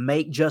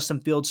 Make Justin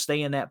Fields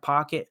stay in that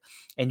pocket,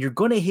 and you're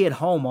going to hit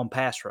home on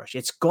pass rush.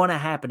 It's going to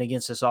happen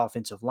against this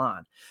offensive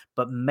line,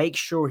 but make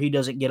sure he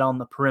doesn't get on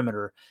the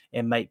perimeter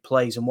and make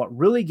plays. And what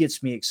really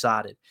gets me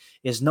excited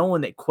is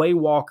knowing that Quay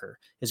Walker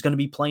is going to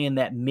be playing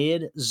that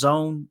mid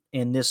zone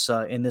in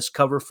this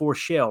cover 4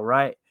 shell,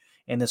 right?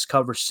 In this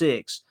cover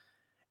 6.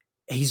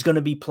 He's going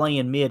to be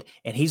playing mid,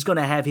 and he's going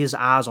to have his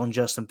eyes on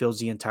Justin Fields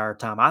the entire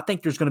time. I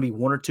think there's going to be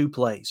 1 or 2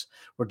 plays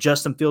where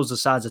Justin Fields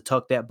decides to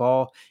tuck that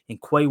ball, and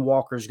Quay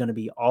Walker is going to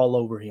be all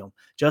over him.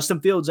 Justin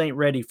Fields ain't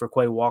ready for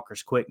Quay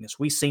Walker's quickness.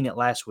 We seen it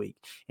last week,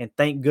 and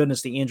thank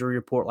goodness the injury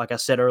report, like I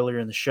said earlier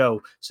in the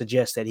show,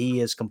 suggests that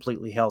he is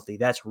completely healthy.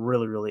 That's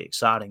really, really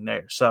exciting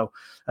there. So,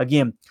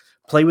 again,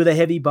 play with a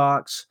heavy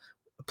box.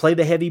 Play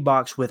the heavy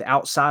box with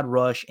outside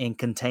rush and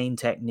contained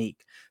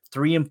technique.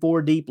 3 and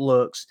 4 deep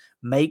looks.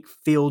 Make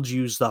Fields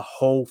use the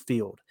whole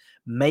field.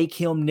 Make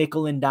him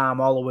nickel and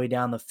dime all the way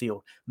down the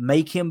field.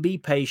 Make him be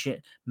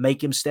patient.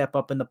 Make him step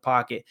up in the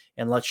pocket,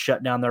 and let's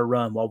shut down their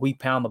run while we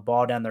pound the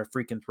ball down their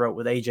freaking throat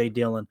with A.J.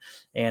 Dillon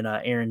and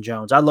Aaron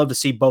Jones. I'd love to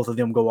see both of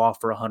them go off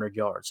for 100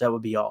 yards. That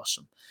would be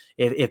awesome.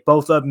 If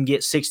both of them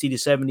get 60 to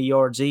 70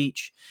 yards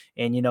each,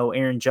 and,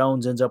 Aaron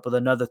Jones ends up with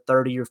another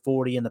 30 or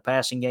 40 in the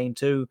passing game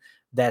too,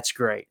 that's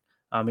great.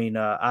 I mean,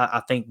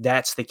 I think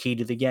that's the key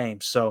to the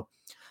game. So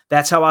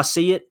that's how I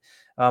see it.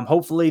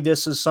 Hopefully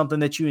this is something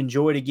that you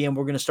enjoyed. Again,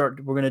 we're going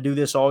to do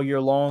this all year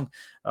long,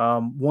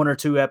 1 or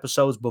 2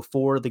 episodes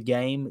before the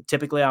game.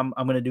 Typically I'm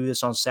going to do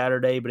this on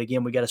Saturday, but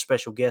again, we got a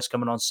special guest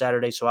coming on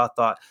Saturday. So I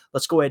thought,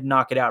 let's go ahead and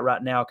knock it out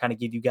right now, kind of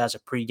give you guys a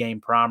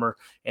pregame primer.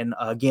 And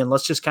again,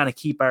 let's just kind of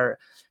keep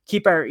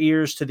our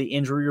ears to the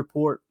injury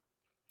report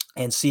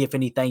and see if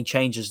anything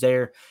changes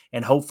there.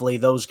 And hopefully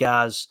those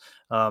guys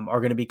are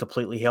going to be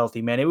completely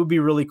healthy, man. It would be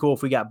really cool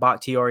if we got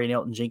Bakhtiari and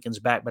Elton Jenkins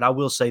back. But I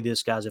will say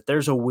this, guys, if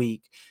there's a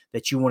week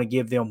that you want to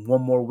give them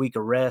 1 more week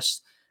of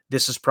rest,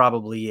 this is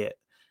probably it.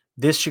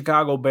 This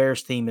Chicago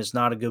Bears team is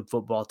not a good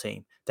football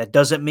team. That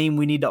doesn't mean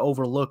we need to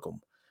overlook them,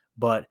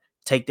 but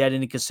take that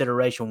into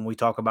consideration when we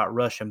talk about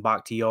rushing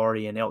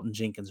Bakhtiari and Elton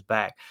Jenkins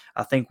back.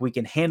 I think we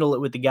can handle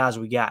it with the guys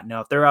we got. Now,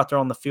 if they're out there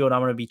on the field,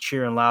 I'm going to be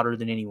cheering louder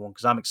than anyone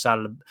because I'm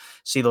excited to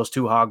see those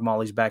 2 hog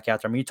mollies back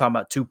out there. I mean, you're talking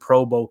about 2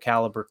 Pro Bowl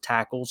caliber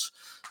tackles.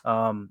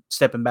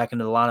 Stepping back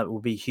into the lineup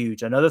will be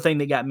huge. Another thing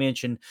that got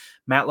mentioned,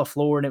 Matt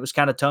LaFleur, and it was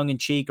kind of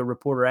tongue-in-cheek. A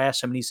reporter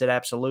asked him, and he said,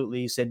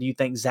 absolutely. He said, do you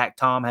think Zach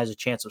Tom has a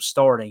chance of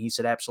starting? He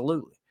said,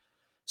 absolutely.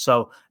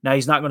 So now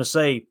he's not going to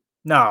say,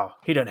 no,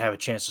 he doesn't have a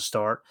chance to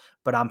start,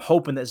 but I'm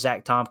hoping that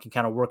Zach Tom can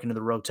kind of work into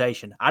the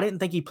rotation. I didn't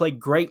think he played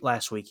great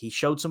last week. He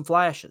showed some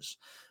flashes,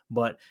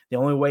 but the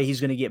only way he's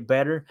going to get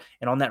better,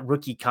 and on that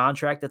rookie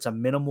contract, that's a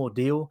minimal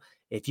deal.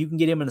 If you can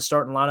get him in the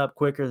starting lineup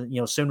quicker,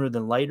 sooner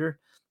than later,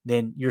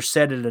 then you're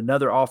set at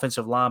another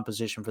offensive line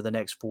position for the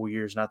next 4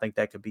 years, and I think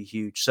that could be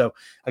huge. So,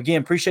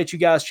 again, appreciate you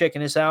guys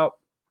checking this out.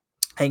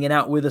 hanging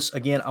out with us.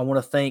 Again, I want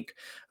to thank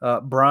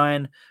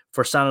Brian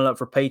for signing up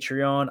for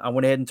Patreon. I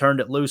went ahead and turned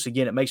it loose.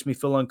 Again, it makes me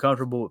feel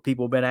uncomfortable what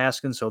people have been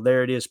asking. So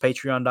there it is,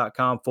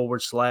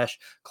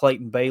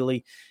 patreon.com/Clayton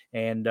Bailey.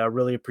 And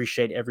really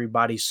appreciate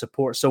everybody's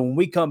support. So when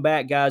we come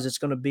back, guys, it's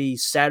going to be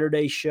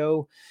Saturday's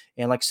show.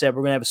 And like I said,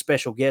 we're going to have a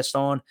special guest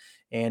on.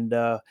 And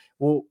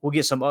we'll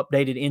get some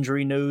updated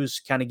injury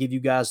news, kind of give you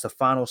guys the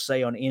final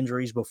say on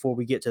injuries before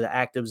we get to the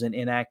actives and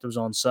inactives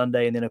on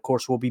Sunday. And then, of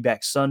course, we'll be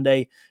back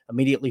Sunday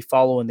immediately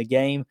following the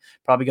game.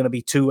 Probably going to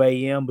be 2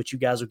 a.m., but you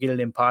guys will get it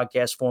in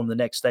podcast form the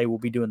next day. We'll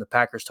be doing the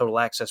Packers Total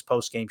Access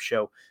postgame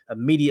show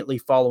immediately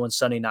following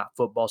Sunday Night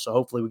Football. So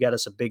hopefully we got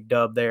us a big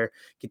dub there,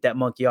 get that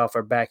monkey off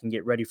our back, and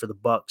get ready for the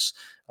Bucs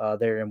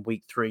there in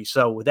week 3.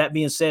 So with that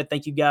being said,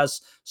 thank you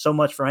guys so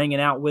much for hanging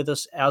out with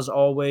us. As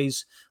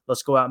always,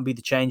 let's go out and be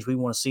the change we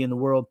want to see in the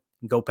world.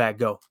 And go Pack,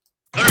 go.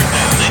 Third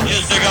down,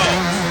 inches to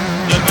go.